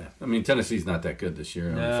 Yeah. I mean, Tennessee's not that good this year.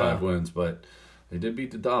 Only 5 wins, but they did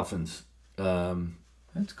beat the Dolphins.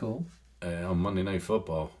 That's cool. On Monday Night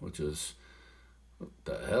Football, which is... What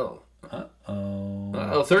the hell?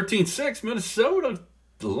 Uh-oh. 13-6, Minnesota.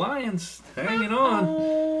 The Lions hanging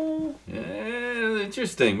on. Yeah,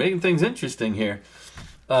 interesting. Making things interesting here.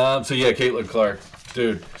 Caitlan Clark.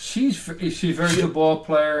 Dude. She's a very good ball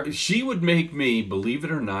player. She would make me, believe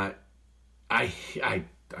it or not, I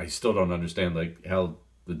still don't understand like how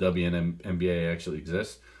the WNBA actually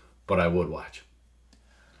exists, but I would watch.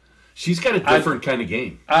 She's got a different kind of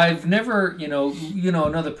game. I've never,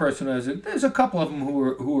 another person there's a couple of them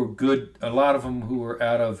who are good. A lot of them who are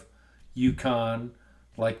out of UConn,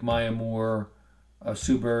 like Maya Moore,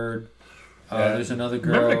 Sue Bird. There's another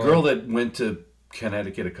girl. Remember the girl that went to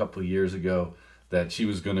Connecticut a couple of years ago? That she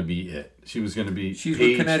was going to be it. She was going to be. She's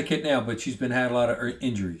with Connecticut now, but she's had a lot of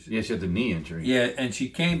injuries. Yeah, she had the knee injury. Yeah, and she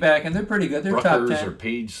came back, and they're pretty good. They're Rutgers top 10 or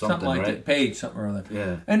Page something like right? that. Page something or other.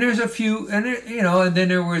 Yeah. And there's a few, and and then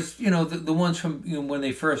there was the ones from when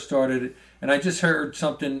they first started. And I just heard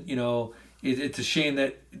something. It's a shame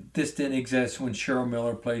that this didn't exist when Cheryl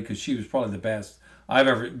Miller played because she was probably the best I've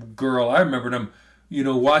ever girl. I remember them.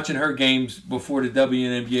 Watching her games before the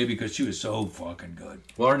WNBA because she was so fucking good.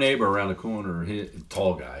 Well, our neighbor around the corner,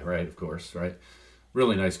 tall guy, right? Of course, right?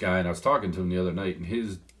 Really nice guy. And I was talking to him the other night, and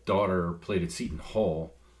his daughter played at Seton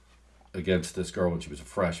Hall against this girl when she was a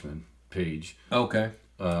freshman, Paige. Okay.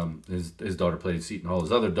 His daughter played at Seton Hall.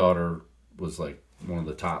 His other daughter was like one of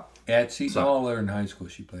the top. At Seton Hall or in high school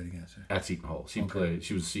she played against her? At Seton Hall. She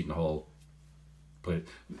was Seton Hall. But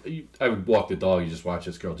I would walk the dog. You just watch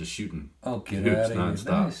this girl just shooting hoops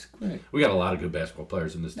nonstop. Nice, great. We got a lot of good basketball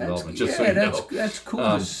players in this development. That's cool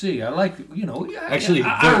to see. I like Actually,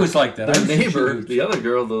 I always like that. The neighbor, the other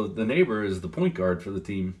girl, the neighbor is the point guard for the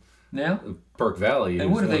team. Now, Perk Valley.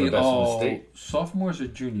 And what are they all? The state. Sophomores or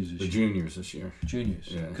juniors this year? The juniors this year. Juniors.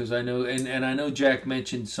 Yeah. Because I know, and I know Jack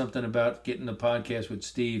mentioned something about getting the podcast with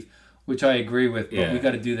Steve, which I agree with. But we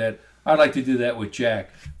got to do that. I'd like to do that with Jack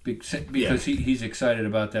because he's excited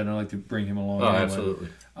about that, and I'd like to bring him along. Oh, anyway. Absolutely.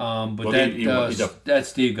 But that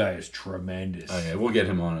Steve guy is tremendous. Oh, yeah, we'll get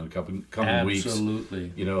him on in a coming weeks.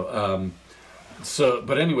 Absolutely.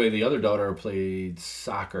 But anyway, the other daughter played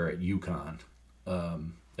soccer at UConn.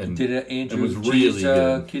 And did Andrew was really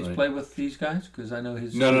good, kids play with these guys? Because I know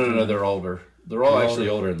his. No. They're older. They're all actually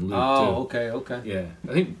older than Luke too. Okay. Yeah,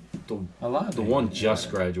 I think the one just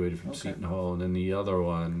graduated from Seton Hall, and then the other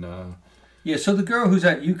one. So the girl who's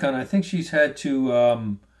at UConn, I think she's had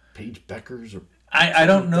to. Paige Beckers or. I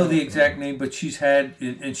don't know the exact name, but she's had,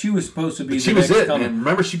 and she was supposed to be. She was it, and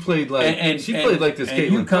remember she played like played like this. And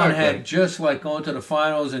Caitlan UConn Clark, had just like gone to the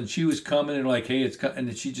finals, and she was coming and like, hey, it's and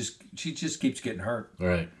then she just keeps getting hurt.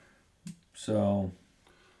 Right. So.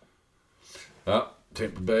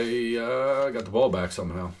 Tampa Bay got the ball back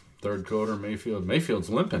somehow. Third quarter, Mayfield's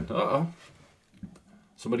limping.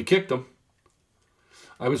 Somebody kicked him.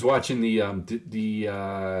 I was watching the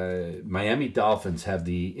Miami Dolphins have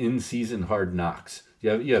the in-season Hard Knocks.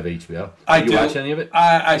 You have HBO. Did you watch any of it?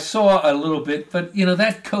 I saw a little bit, but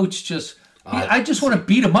that coach just. I just want to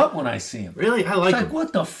beat him up when I see him. Really? I like him. Like,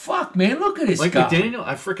 what the fuck, man? Look at this guy. Like Daniel?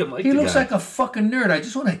 I freaking like him. He looks like a fucking nerd. I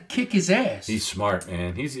just want to kick his ass. He's smart,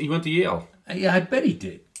 man. He went to Yale. Yeah, I bet he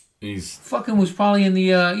did. He's fucking was probably in the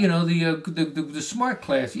the smart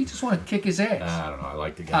class. You just want to kick his ass. I don't know. I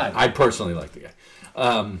like the guy. I personally like the guy.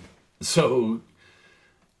 So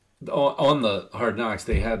on the Hard Knocks,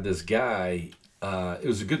 they had this guy. It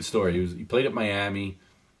was a good story. He played at Miami.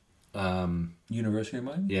 University of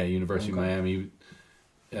Miami? Yeah, University of Miami.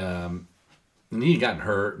 And he got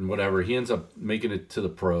hurt and whatever. He ends up making it to the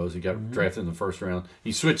pros. He got drafted in the first round.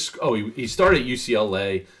 He switched. He started at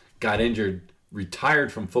UCLA, got injured,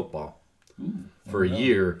 retired from football for a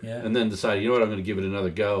year, and then decided, I'm going to give it another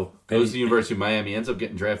go. Goes to the University of Miami, ends up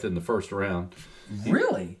getting drafted in the first round.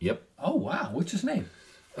 Really? Yep. Oh, wow. What's his name?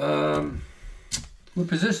 What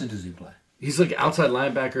position does he play? He's like outside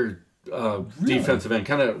linebacker defensive end,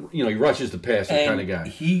 kind of, he rushes the passer kind of guy.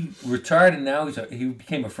 He retired and now he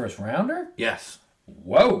became a first rounder? Yes.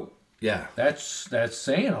 Whoa. Yeah. That's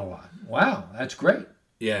saying a lot. Wow, that's great.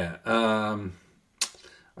 Yeah.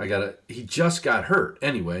 He just got hurt.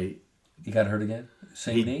 Anyway. He got hurt again?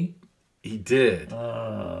 Same knee? He did.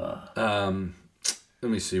 Let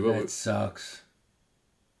me see. That sucks.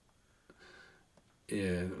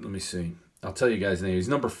 Yeah, let me see. I'll tell you guys' name. He's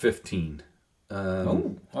number 15.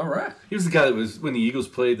 All right. He was the guy that was, when the Eagles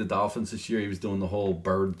played the Dolphins this year, he was doing the whole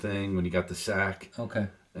bird thing when he got the sack. Okay.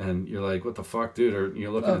 And you're like, what the fuck, dude? Or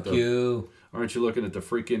you're looking Fuck at the... you. Aren't you looking at the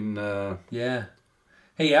freaking... Yeah.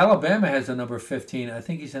 Hey, Alabama has a number 15. I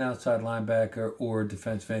think he's an outside linebacker or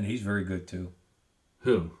defensive end. He's very good, too.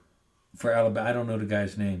 Who? For Alabama. I don't know the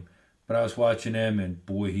guy's name. But I was watching him, and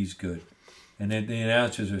boy, he's good. And then the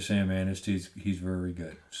announcers are saying, man, this dude's, he's very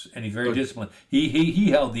good. And he's very disciplined.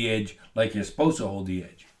 He held the edge like you're supposed to hold the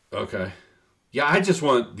edge. Okay. Yeah, I just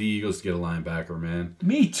want the Eagles to get a linebacker, man.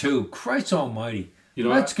 Me too. Christ almighty. You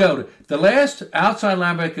know Let's go. The last outside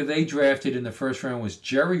linebacker they drafted in the first round was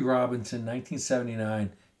Jerry Robinson,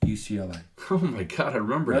 1979, UCLA. Oh, my God, I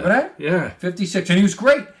remember that. Yeah. 56. And he was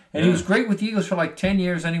great. And he was great with the Eagles for like 10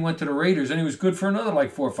 years. Then he went to the Raiders, and he was good for another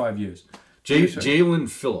like 4 or 5 years. Jalen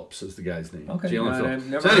Phillips is the guy's name. Okay. Jalen Phillips. I've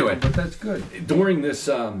never so anyway, heard of him, but that's good. During this,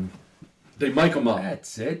 they mic him up.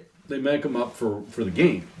 That's it. They mic him up for the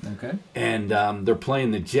game. Okay. And they're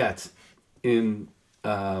playing the Jets in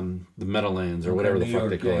the Meadowlands or whatever the fuck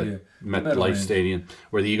they call it. MetLife Stadium,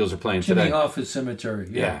 where the Eagles are playing Jimmy today. Hoffa's Cemetery.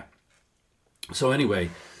 Yeah. So anyway,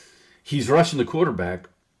 he's rushing the quarterback,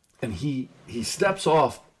 and he steps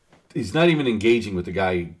off. He's not even engaging with the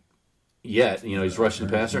guy yet. He's rushing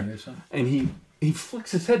the passer. And he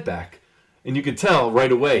flicks his head back. And you could tell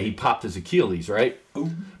right away he popped his Achilles, right? Ooh.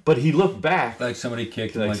 But he looked back. Like somebody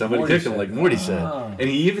kicked him. Like somebody kicked him, like Morty said. And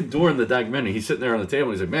he even, during the documentary, he's sitting there on the table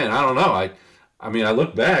and he's like, man, I don't know. I mean, I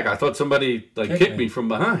looked back. I thought somebody kicked me from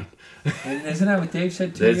behind. And isn't that what Dave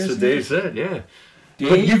said 2 years ago? That's what Dave said, yeah.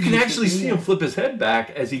 But you can actually see him flip his head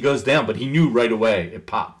back as he goes down, but he knew right away it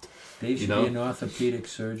popped. Dave should be an orthopedic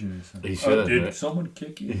surgeon or something. He should. Did someone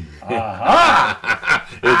kick you? Aha!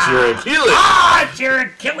 It's your Achilles. It's your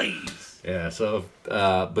Achilles. Yeah, so,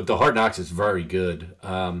 but the Hard Knocks is very good.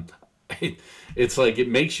 It's like it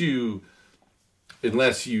makes you,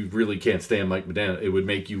 unless you really can't stand Mike Medina, it would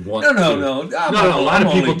make you want No. A lot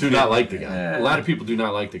of people do not like the guy. A lot of people do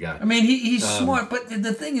not like the guy. I mean, he's smart, but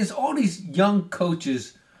the thing is, all these young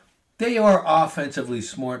coaches, they are offensively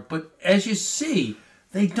smart, but as you see,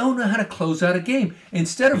 they don't know how to close out a game.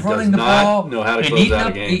 Instead of running the ball and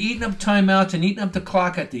eating up timeouts and eating up the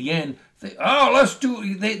clock at the end, let's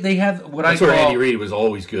do. They have what I call. That's where Andy Reid was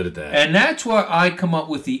always good at that. And that's where I come up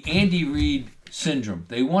with the Andy Reid syndrome.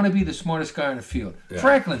 They want to be the smartest guy on the field. Yeah.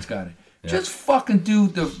 Franklin's got it. Yeah. Just fucking do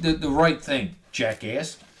the right thing,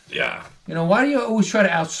 jackass. Yeah. Why do you always try to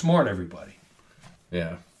outsmart everybody?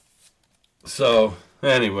 Yeah. So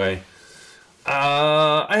anyway.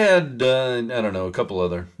 I had, I don't know, a couple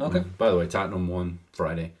other. Okay. By the way, Tottenham won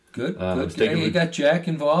Friday. Good. You got Jack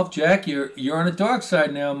involved. Jack, you're on the dark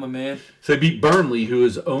side now, my man. So they beat Burnley, who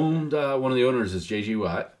is owned, one of the owners is J.G.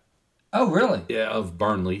 Watt. Oh, really? Yeah, of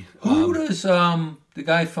Burnley. Who does the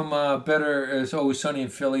guy from Better Is Always Sunny in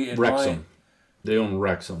Philly and Wrexham. Ryan? They own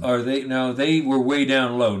Wrexham. Are they now? They were way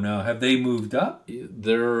down low. Now have they moved up?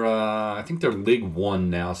 They're, I think they're League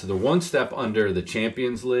One now, so they're one step under the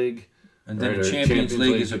Champions League. And then the Champions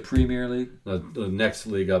League is a Premier League? The next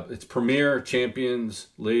league up. It's Premier, Champions,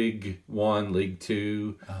 League 1, League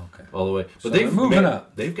 2, all the way. But they're moving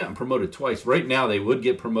up. They've gotten promoted twice. Right now, they would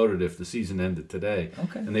get promoted if the season ended today.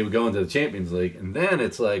 Okay. And they would go into the Champions League. And then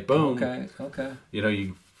it's like, boom. Okay.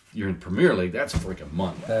 You're in Premier League. That's a freaking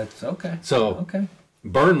month. That's okay. So,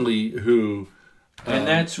 Burnley, who... and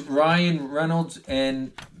that's Ryan Reynolds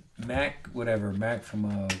and Mac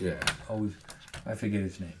from... always, I forget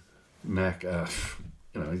his name. Mac, I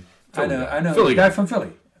know. Philly the guy from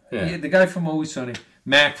Philly. Yeah. The guy from Always Sunny.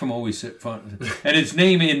 Mac from Always Sunny. And his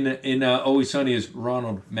name in Always Sunny is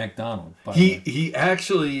Ronald McDonald. He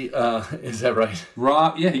actually, is that right?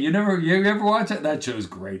 Rob, yeah, you ever watch that? That show's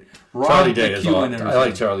great. Charlie Day is awesome. I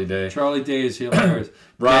like Charlie Day. Charlie Day is hilarious.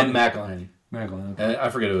 Rob McElhenney. Okay. I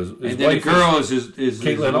forget his and then the girl is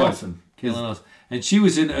Caitlan Olsen. Caitlan Olsen. And she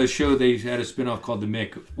was in a show they had a spinoff called The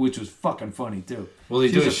Mick, which was fucking funny too. Well,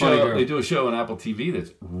 they do a show on Apple TV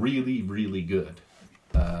that's really, really good.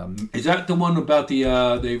 Is that the one about the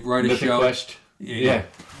they write a Mythic show? Quest? Yeah.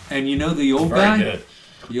 And the old guy? Good.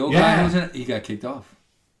 The old guy was in it. He got kicked off.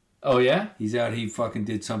 Oh yeah? He's out. He fucking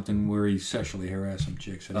did something where he sexually harassed some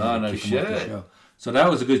chicks. Oh no shit. So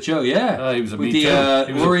that was a good show, yeah. He was a with Me the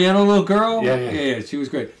Too. Oriental little girl. Yeah. She was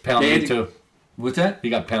great. Pound Me Too. What's that?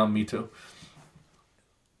 He got Pound Me Too.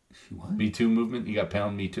 What? Me Too movement. He got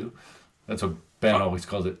Pound Me Too. That's what Ben always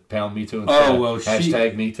calls it. Pound Me Too.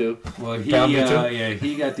 Hashtag Me Too. Well, he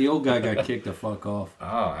got the old guy got kicked the fuck off. Oh,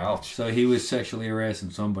 ouch. So he was sexually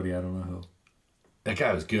harassing somebody. I don't know who. That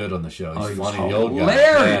guy was good on the show. He's He funny. was The old guy.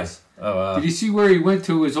 hilarious. Yeah. Oh, Did you see where he went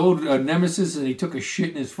to his old nemesis and he took a shit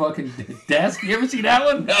in his fucking desk? You ever see that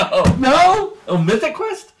one? No. No? Oh, Mythic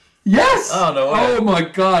Quest? Yes. Oh, no way. Oh, my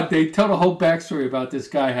God. They tell the whole backstory about this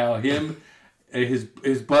guy, how him, his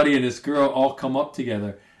buddy, and this girl all come up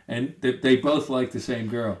together. And they both like the same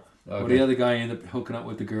girl. Okay. Well, the other guy ended up hooking up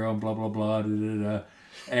with the girl and blah, blah, blah. Da, da, da.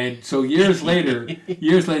 And so years later,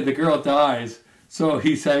 the girl dies. So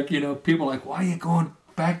he's like, people are like, why are you going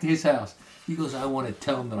back to his house? He goes, I want to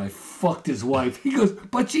tell him that I fucked his wife. He goes,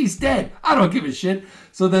 but she's dead. I don't give a shit.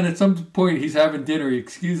 So then at some point he's having dinner. He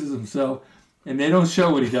excuses himself. And they don't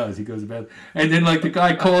show what he does. He goes to bed. And then the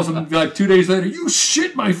guy calls him 2 days later. You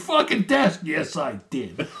shit my fucking desk. Yes, I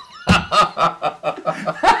did. That's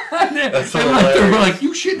and they're like,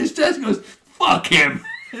 you shit in his desk? He goes, fuck him.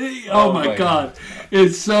 Oh my God.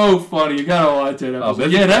 It's so funny. You got to watch that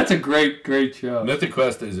episode. That's a great show. Mythic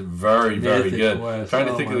Quest is very, very good. Quest. Trying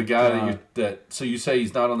to think of the guy so you say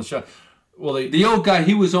he's not on the show. Well, the old guy,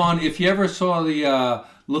 he was on, if you ever saw the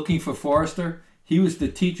Looking for Forrester, he was the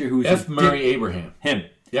teacher who was F. Murray Abraham. Him.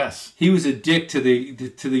 Yes. He was a dick to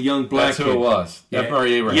the young black kid. That's who it was. Yeah. F.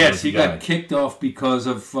 Murray Abraham. Yes, he got kicked off because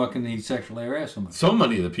of fucking the sexual harassment. So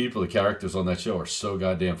many of the people, the characters on that show are so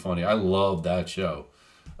goddamn funny. I love that show.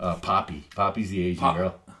 Poppy. Poppy's the Asian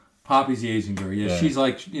girl. Poppy's the Asian girl. Yeah, she's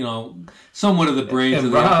like, somewhat of the brains and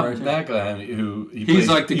of the Rob, operation. that guy he's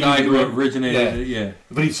like the guy who originated it. Yeah.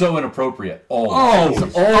 But he's so inappropriate. Always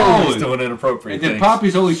doing inappropriate things. And then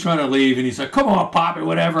Poppy's always trying to leave, and he's like, "Come on, Poppy,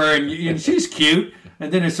 whatever." And she's cute.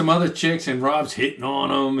 And then there's some other chicks, and Rob's hitting on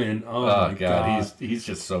them, and oh my God, he's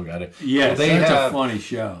just so got it. Yeah, that's a funny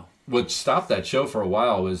show. What stopped that show for a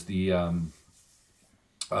while was the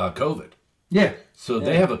COVID. Yeah. So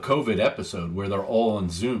they have a COVID episode where they're all on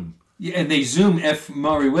Zoom. Yeah, and they Zoom F.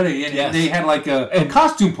 Murray with it, and they had like a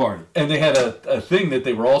costume party. And they had a thing that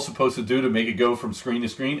they were all supposed to do to make it go from screen to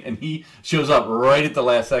screen, and he shows up right at the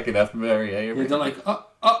last second, F. Murray. Yeah, they're like,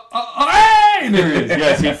 hey! There he is.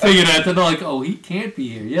 Yes, he figured out that they're like, oh, he can't be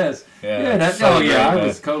here. Yes. I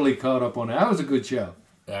was totally caught up on that. That was a good show.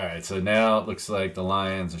 All right, so now it looks like the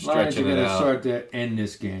Lions are stretching it out. Start to end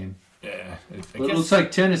this game. Yeah, it looks like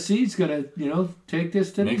Tennessee's gonna, take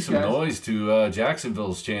this to make these some guys. noise to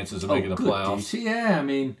Jacksonville's chances of making the playoffs. Yeah, I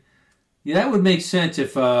mean, that would make sense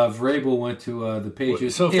if Vrabel went to the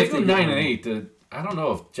Patriots. So if they go 9-8, I don't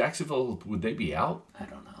know if Jacksonville would they be out? I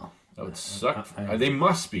don't know. That would suck. They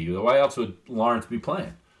must be. Why else would Lawrence be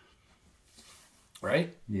playing?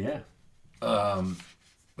 Right? Yeah.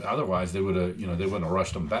 Otherwise, they would have. They wouldn't have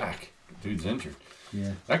rushed him back. Dude's injured.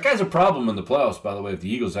 Yeah. That guy's a problem in the playoffs, by the way, if the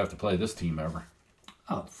Eagles have to play this team ever.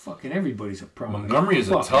 Oh, fucking everybody's a problem. Montgomery is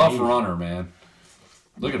a tough runner, man.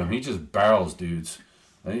 Look at him. He just barrels dudes.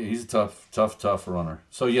 He's a tough runner.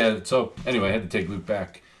 So, anyway, I had to take Luke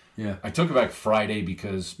back. Yeah. I took him back Friday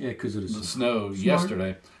because of the snow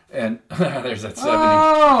yesterday. And there's that 70.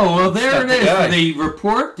 Oh, well, there it is. Did he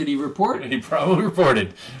report? He probably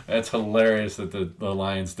reported. That's hilarious that the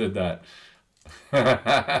Lions did that.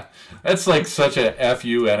 That's like such a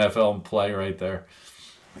FU NFL play right there.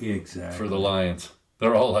 Exactly. For the Lions.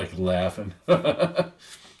 They're all like laughing. And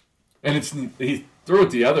he threw it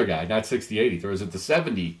to the other guy, not 68. He throws it to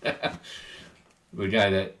 70. The guy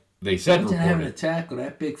that they said reported. Having a tackle,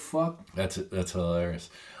 that big fuck. That's hilarious.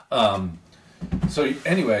 So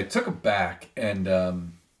anyway, I took him back, and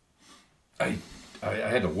I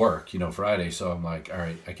had to work, Friday. So I'm like, all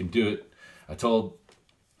right, I can do it. I told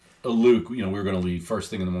Luke, we were going to leave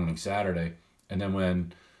first thing in the morning Saturday, and then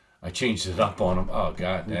when I changed it up on him, oh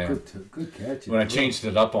god damn, good catch. When I changed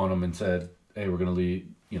it up on him and said, hey, we're going to leave,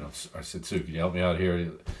 I said, Sue, can you help me out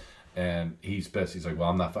here? And he's pissed. He's like, well,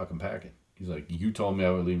 I'm not fucking packing. He's like, you told me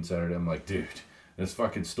I would leave Saturday. I'm like, dude, this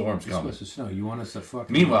fucking storm's coming. It's supposed to snow. You want us to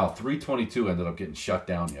fucking... Meanwhile, 322 ended up getting shut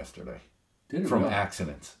down yesterday. Did it from really?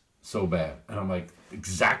 Accidents. So bad. And I'm like,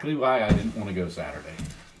 exactly why I didn't want to go Saturday.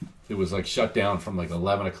 It was like shut down from like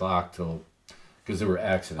 11 o'clock till... Because there were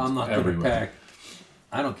accidents I'm not everywhere. going to pack.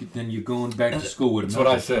 I don't get... Then you're going back to school with That's nothing.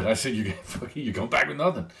 what I said. I said, you're going back with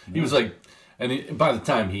nothing. Yeah. He was like... And by the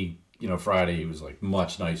time he... Friday, he was like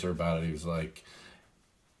much nicer about it. He was like...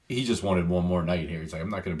 He just wanted one more night here. He's like, I'm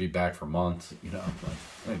not going to be back for months. I'm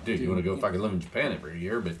like, dude, you want to go fucking live in Japan every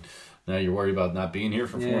year, but now you're worried about not being here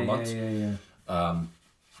for 4 months. Yeah.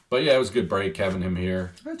 But yeah, it was a good break having him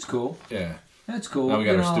here. That's cool. Yeah. That's cool. Now we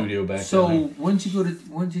got our studio back. So when's he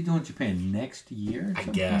do in Japan? Next year? I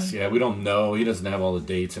guess. Yeah, we don't know. He doesn't have all the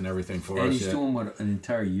dates and everything for us. And he's yet. doing what, an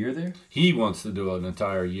entire year there? He wants to do an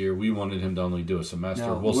entire year. We wanted him to only do a semester.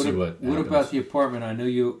 Now, we'll see what. What about the apartment? I know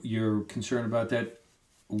you're concerned about that.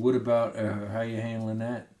 What about how you handling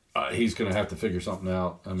that? He's going to have to figure something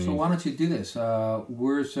out. I mean, so why don't you do this?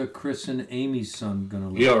 Where's Chris and Amy's son going to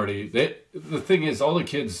live? He already. The thing is, all the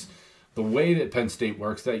kids. The way that Penn State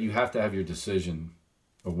works, that you have to have your decision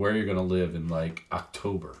of where you're going to live in like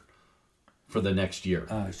October for the next year.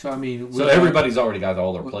 So I mean, so everybody's already got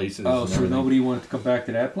all their places. Oh, so nobody wanted to come back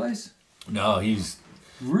to that place? No, he's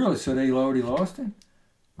really. So they already lost it.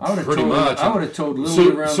 I would have pretty told, much. I would have told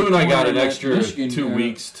Lily around. Soon I got an extra Michigan, 2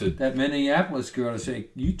 weeks to that Minneapolis girl to say,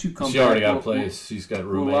 "You two come." She back, already got a place. She's got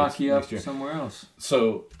roommates. We'll lock you up somewhere else.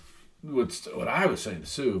 So. What I was saying to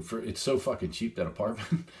Sue, it's so fucking cheap, that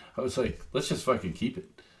apartment. I was like, let's just fucking keep it.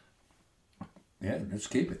 Yeah, let's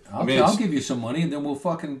keep it. I'll give you some money, and then we'll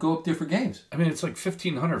fucking go up there for games. I mean, it's like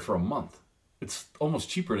 $1,500 for a month. It's almost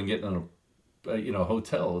cheaper than getting in a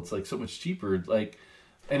hotel. It's like so much cheaper. Like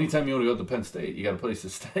anytime you want to go to Penn State, you got a place to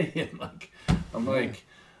stay. And like, I'm like,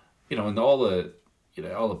 and all the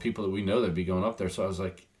people that we know that'd be going up there. So I was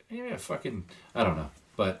like, yeah, fucking, I don't know,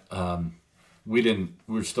 but.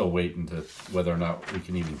 We're still waiting to whether or not we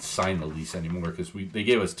can even sign the lease anymore because they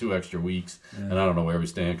gave us 2 extra weeks, and I don't know where we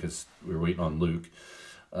stand because we were waiting on Luke.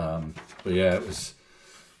 But yeah, it was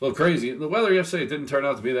a little crazy. The weather yesterday didn't turn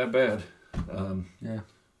out to be that bad.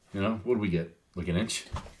 What did we get? Like an inch?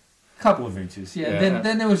 A couple of inches, yeah.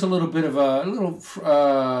 Then there was a little bit of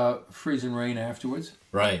a freezing rain afterwards.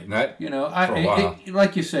 Right, and that for a while.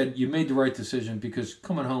 Like you said, you made the right decision because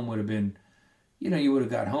coming home would have been, you would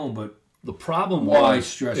have got home, but. The problem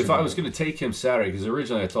was, if I was going to take him Saturday, because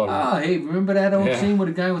originally I thought... hey, remember that old scene with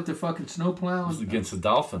the guy with the fucking snowplow? It was against the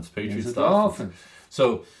Dolphins, Patriots Dolphins.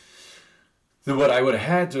 So, what I would have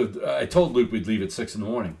had to... I told Luke we'd leave at 6 in the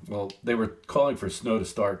morning. Well, they were calling for snow to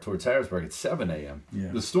start towards Harrisburg at 7 a.m. Yeah.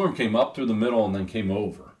 The storm came up through the middle and then came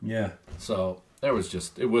over. Yeah. So, there was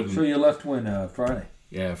just... It wouldn't... So you left when? Friday?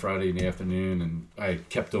 Yeah, Friday in the afternoon, and I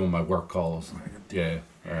kept doing my work calls. Yeah,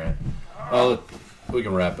 all right. We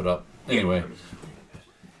can wrap it up. Anyway.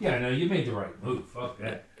 Yeah, no, you made the right move. Fuck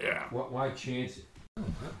that. Yeah. Why chance it?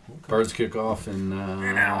 Birds kick off in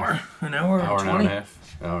an hour. An hour and 20. Hour and a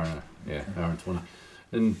half. Hour and 20.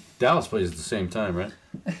 And Dallas plays at the same time, right?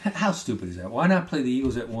 How stupid is that? Why not play the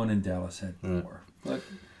Eagles at 1 and Dallas at 4? But,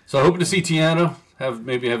 so hoping to see Tiano.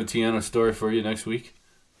 Maybe have a Tiano story for you next week.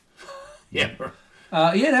 Yeah,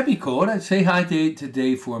 that'd be cool. I'd say hi to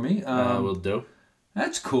Dave for me. Will do.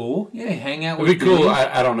 That's cool. Yeah, hang out with It'd be cool. Dave.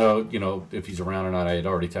 I don't know, if he's around or not. I had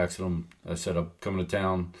already texted him. I said I'm coming to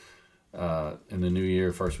town in the new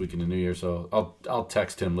year, first week in the new year. So I'll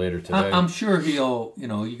text him later today. I'm sure he'll,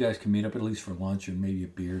 you guys can meet up at least for lunch and maybe a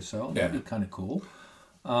beer. So that'd be kind of cool.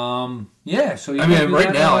 So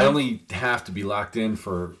right now I only have to be locked in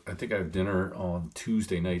for. I think I have dinner on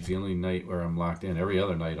Tuesday night. It's the only night where I'm locked in. Every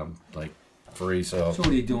other night I'm like free. So what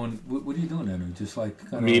are you doing? What are you doing then? Just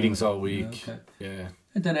like meetings all week. Okay. Yeah.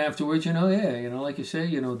 And then afterwards, like you say,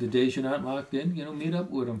 the days you're not locked in, meet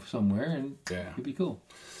up with them somewhere, and it'd be cool.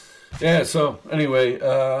 Yeah. So anyway,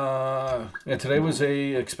 today was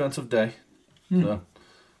a expensive day. So.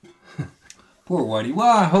 Poor Whitey.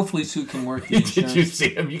 Well, hopefully Sue can work the insurance. Did you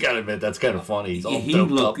see him? You gotta admit that's kind of funny. He's all he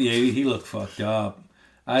doped looked, up. Yeah, he looked fucked up.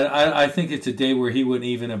 I think it's a day where he wouldn't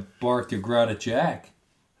even have barked or growled at Jack.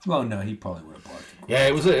 Well, no, he probably would have barked. Yeah,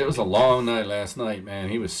 it was a long night last night, man.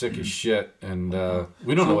 He was sick as shit, and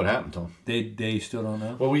we don't know what happened to him. They still don't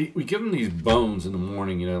know? Well, we give him these bones in the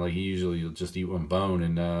morning, like he usually will just eat one bone,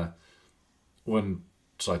 and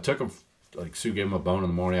so I took him, like Sue gave him a bone in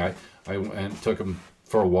the morning. I went and took him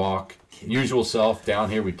for a walk. Usual self. Down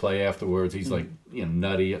here we play afterwards. He's like,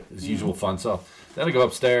 nutty, his usual fun self. Then I go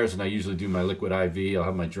upstairs and I usually do my liquid IV. I'll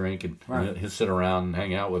have my drink and he'll sit around and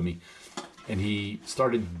hang out with me. And he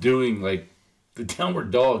started doing like the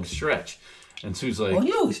downward dog stretch. And Sue's like... Well,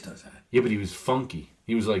 he always does that. Yeah, but he was funky.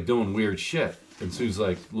 He was like doing weird shit. And Sue's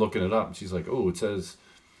like looking it up. And she's like, oh, it says...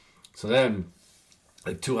 So then,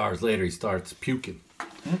 like 2 hours later, he starts puking.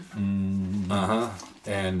 And,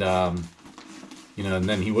 and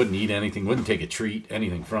then he wouldn't eat anything, wouldn't take a treat,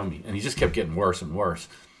 anything from me. And he just kept getting worse and worse.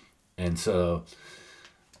 And so,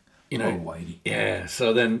 Oh, Whitey. Yeah,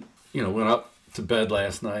 so then, went up to bed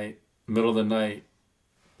last night, middle of the night,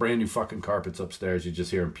 brand new fucking carpets upstairs. You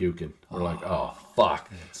just hear him puking. We're like, oh, fuck.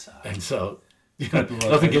 And so,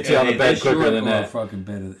 nothing gets you out of bed quicker than that. Fucking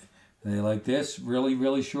bed. Are they like this? Really,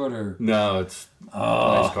 really short? Or? No, it's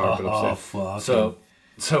nice carpet upstairs. Fuck.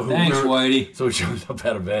 So Thanks, Whitey. So we showed up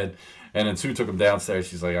out of bed, and then Sue took him downstairs.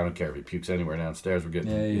 She's like, I don't care if he pukes anywhere downstairs. We're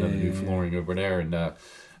getting the new flooring over there,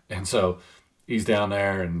 and so he's down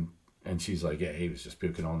there, and she's like, yeah, he was just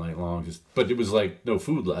puking all night long. But it was like no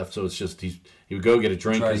food left, so it's just he would go get a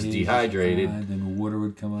drink because he's dehydrated, and then the water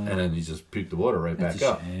would come out, and then he just puked the water right back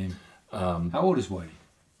up. Shame. How old is Whitey?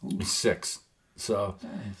 He's 6. So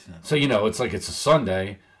it's like it's a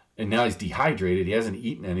Sunday. And now he's dehydrated. He hasn't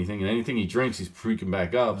eaten anything, and anything he drinks, he's freaking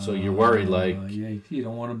back up. So you're worried, like you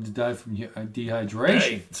don't want him to die from dehydration.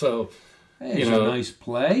 Right. So it's a nice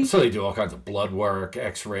play. So they do all kinds of blood work,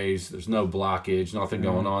 X-rays. There's no blockage, nothing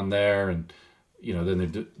going on there, and then they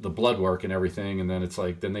do the blood work and everything. And then it's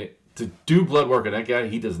like to do blood work on that guy.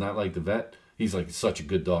 He does not like the vet. He's like such a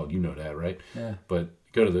good dog, you know that, right? Yeah. But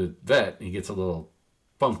go to the vet, he gets a little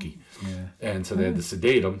funky, and so they had to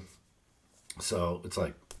sedate him. So it's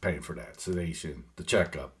like paying for that sedation, the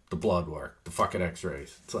checkup, the blood work, the fucking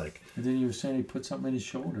X-rays. It's like. And then you were saying he put something in his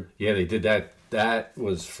shoulder. Yeah, they did that. That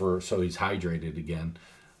was so he's hydrated again.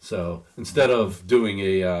 So instead of doing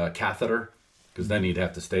a catheter, because then he'd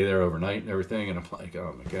have to stay there overnight and everything, and I'm like,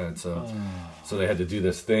 oh my god. So they had to do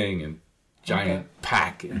this thing and giant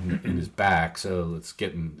pack in his back. So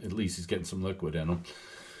at least he's getting some liquid in him.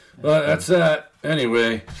 But that's that.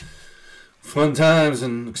 Anyway. Fun times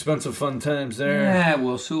and expensive fun times there. Yeah,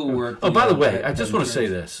 well, Sue will work. Oh, by the way, I just want to say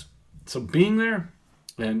this. So being there,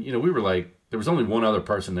 and we were like, there was only one other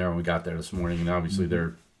person there when we got there this morning, and obviously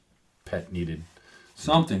their pet needed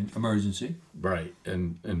something, emergency. Right,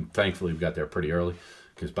 and thankfully we got there pretty early,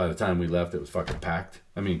 because by the time we left, it was fucking packed.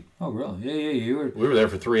 I mean. Oh, really? Yeah, we were there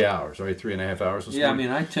for 3 hours, right? 3.5 hours this morning. I mean,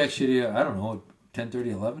 I texted you, I don't know,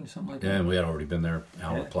 10:30, 11, something like that. Yeah, and we had already been there an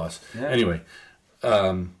hour plus. Yeah. Anyway,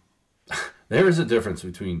 there is a difference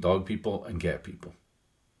between dog people and cat people.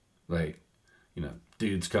 Like,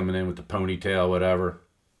 dudes coming in with the ponytail, whatever,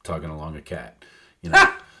 tugging along a cat.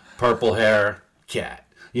 Purple hair, cat.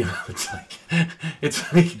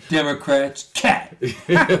 It's like Democrats, cat.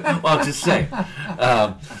 Well, I'm just saying.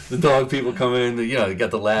 The dog people come in, they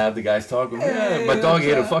got the lab, the guy's talking, my dog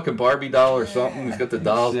ate a fucking Barbie doll or something. He's got the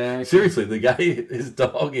doll. Exactly. Seriously, his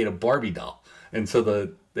dog ate a Barbie doll. And so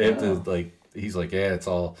they have to, he's like, yeah, it's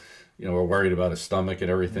all, we're worried about his stomach and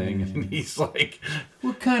everything. And he's like,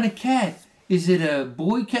 what kind of cat? Is it a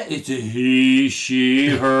boy cat? It's a he, she,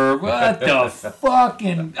 her. What the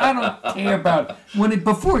fucking? I don't care about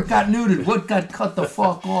before it got neutered. What got cut the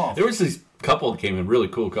fuck off? There was this couple that came in, really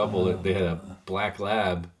cool couple. That they had a black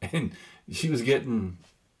lab, and she was getting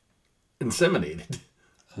inseminated.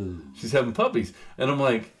 She's having puppies, and I'm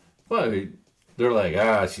like, what? They're like,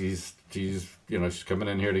 she's coming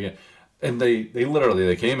in here to get. And they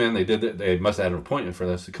literally came in, they must have had an appointment for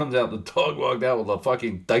this. It comes out, the dog walked out with a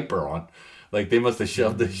fucking diaper on. Like, they must have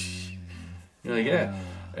shoved this. You're like, yeah.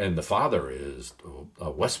 And the father is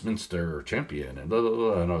a Westminster champion, and blah, blah,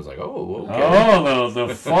 blah. And I was like, oh, okay. Oh,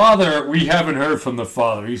 the father, we haven't heard from the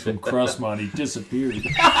father. He's from Crestmont. He disappeared.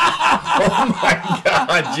 Oh, my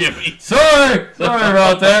God, Jimmy. Sorry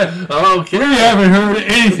about that. Okay. We haven't heard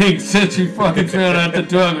anything since we fucking found out the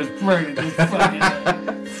dog was pregnant. This fucking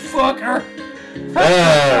fucker. All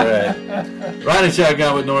right. Riding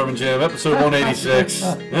Shotgun with Norm and Jim, episode 186,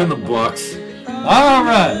 in the books. All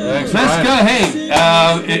right. Thanks, let's go.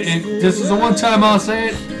 Hey, this is the one time I'll say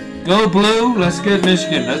it. Go blue. Let's get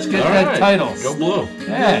Michigan. Let's get that title. Go blue.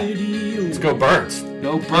 Yeah. Let's go Birds.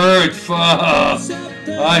 Go Birds. Fuck.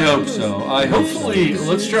 I hope so. Hopefully,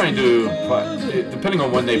 let's try and do, depending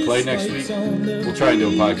on when they play next week, we'll try and do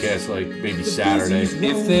a podcast like maybe Saturday.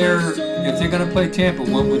 If they're going to play Tampa,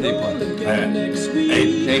 when would they play?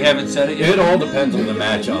 They haven't said it yet? It all depends on the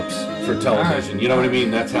matchups for television. Right. You know what I mean?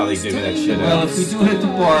 That's how they do that shit. Well, if we do it at the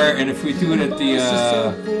bar, and if we do it at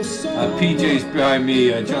the PJ's behind me,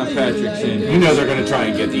 John Patrick's in. They're going to try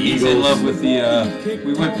and get the Eagles. He's in love with the,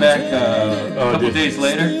 we went back a couple days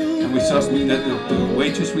later, and we saw the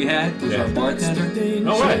waitress we had was our bartender.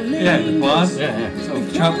 No way. Yeah, the blonde. Yeah. So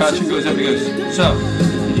John Patrick goes up, he goes, so,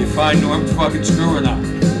 did you find Norm's fucking screw or not?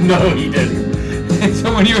 No, he didn't. And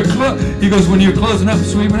so when he goes, when you're closing up and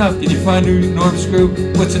sweeping up, did you find Norm's screw?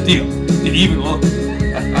 What's the deal? Did he even look?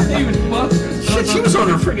 Shit, she was on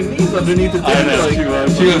her freaking knees underneath the table. I know,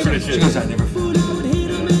 she goes, I never found it.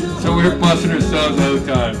 So we were busting ourselves all the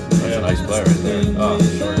time. That's a nice player right there. Oh,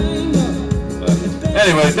 sure.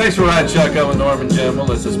 Anyway, thanks for riding shotgun with Norm and Jim. We'll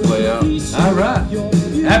let this play out. All right.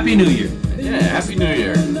 Happy New Year. Yeah, Happy New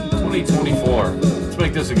Year. 2024. Let's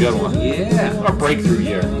make this a good one. Yeah. Our breakthrough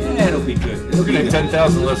year. Yeah, it'll be good. We're going to have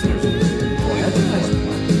 10,000 listeners. That's a nice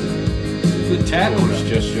one. Good tackle. It's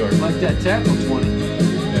just short. Like that tackle 20.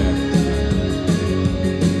 Yeah.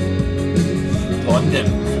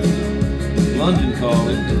 London. London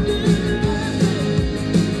calling.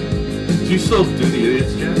 Do you still do the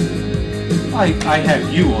idiots, Jeff? I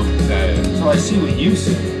have you on, so I see what you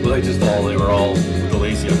see. Well, they were all with the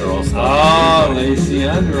Lacy Underall stuff. Oh, Lacy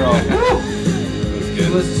Underall. It was She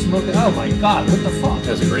was smoking. Oh my God! What the fuck?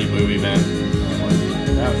 That's a great movie, man.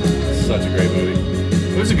 Such a great movie.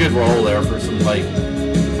 It was a good role there for some, like,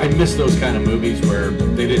 I miss those kind of movies where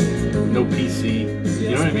they didn't, no PC. You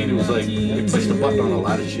know what I mean? It was like, they pushed the button on a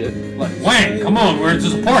lot of shit. Like, Wang, come on, where's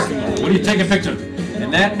this parking lot? What are you taking pictures of?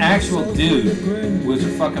 And that actual dude was a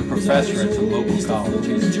fucking professor at some local college.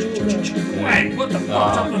 Wang, what the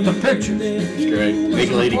fuck's up with the pictures? It's great.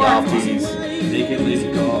 Naked lady golf tees. Naked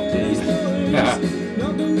lady golf tees. Yeah.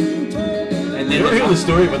 And You then ever hear the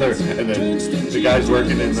story with her? And then the guy's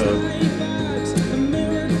working in the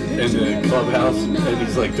clubhouse, and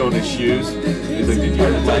he's like throwing his shoes. He's like, "Did you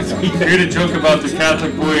advertise me?" You're gonna joke about the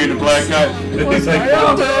Catholic boy and the black guy. And he's like,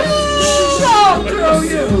 I'll throw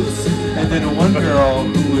you. And then one girl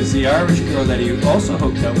who was the Irish girl that he also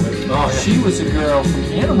hooked up with. Oh, yeah. She was a girl from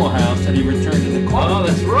Animal House that he returned to the club. "Oh,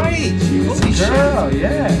 that's right. She was a girl,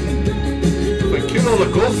 yeah. Like, kill all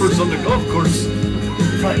the golfers on the golf course."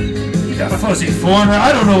 Right. You got fuzzy foreigner.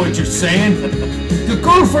 I don't know what you're saying. The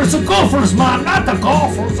golfers, man, not the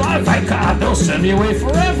golfers. Oh my God, they'll send me away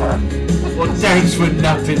forever. Well, thanks for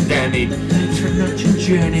nothing, Danny. Thanks for nothing,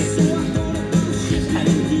 Jenny.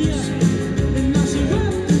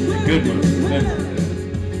 Good one.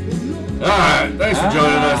 All right. Thanks for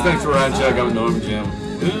joining us. Thanks for riding check. I'm Norm Jim.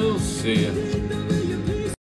 We'll see you.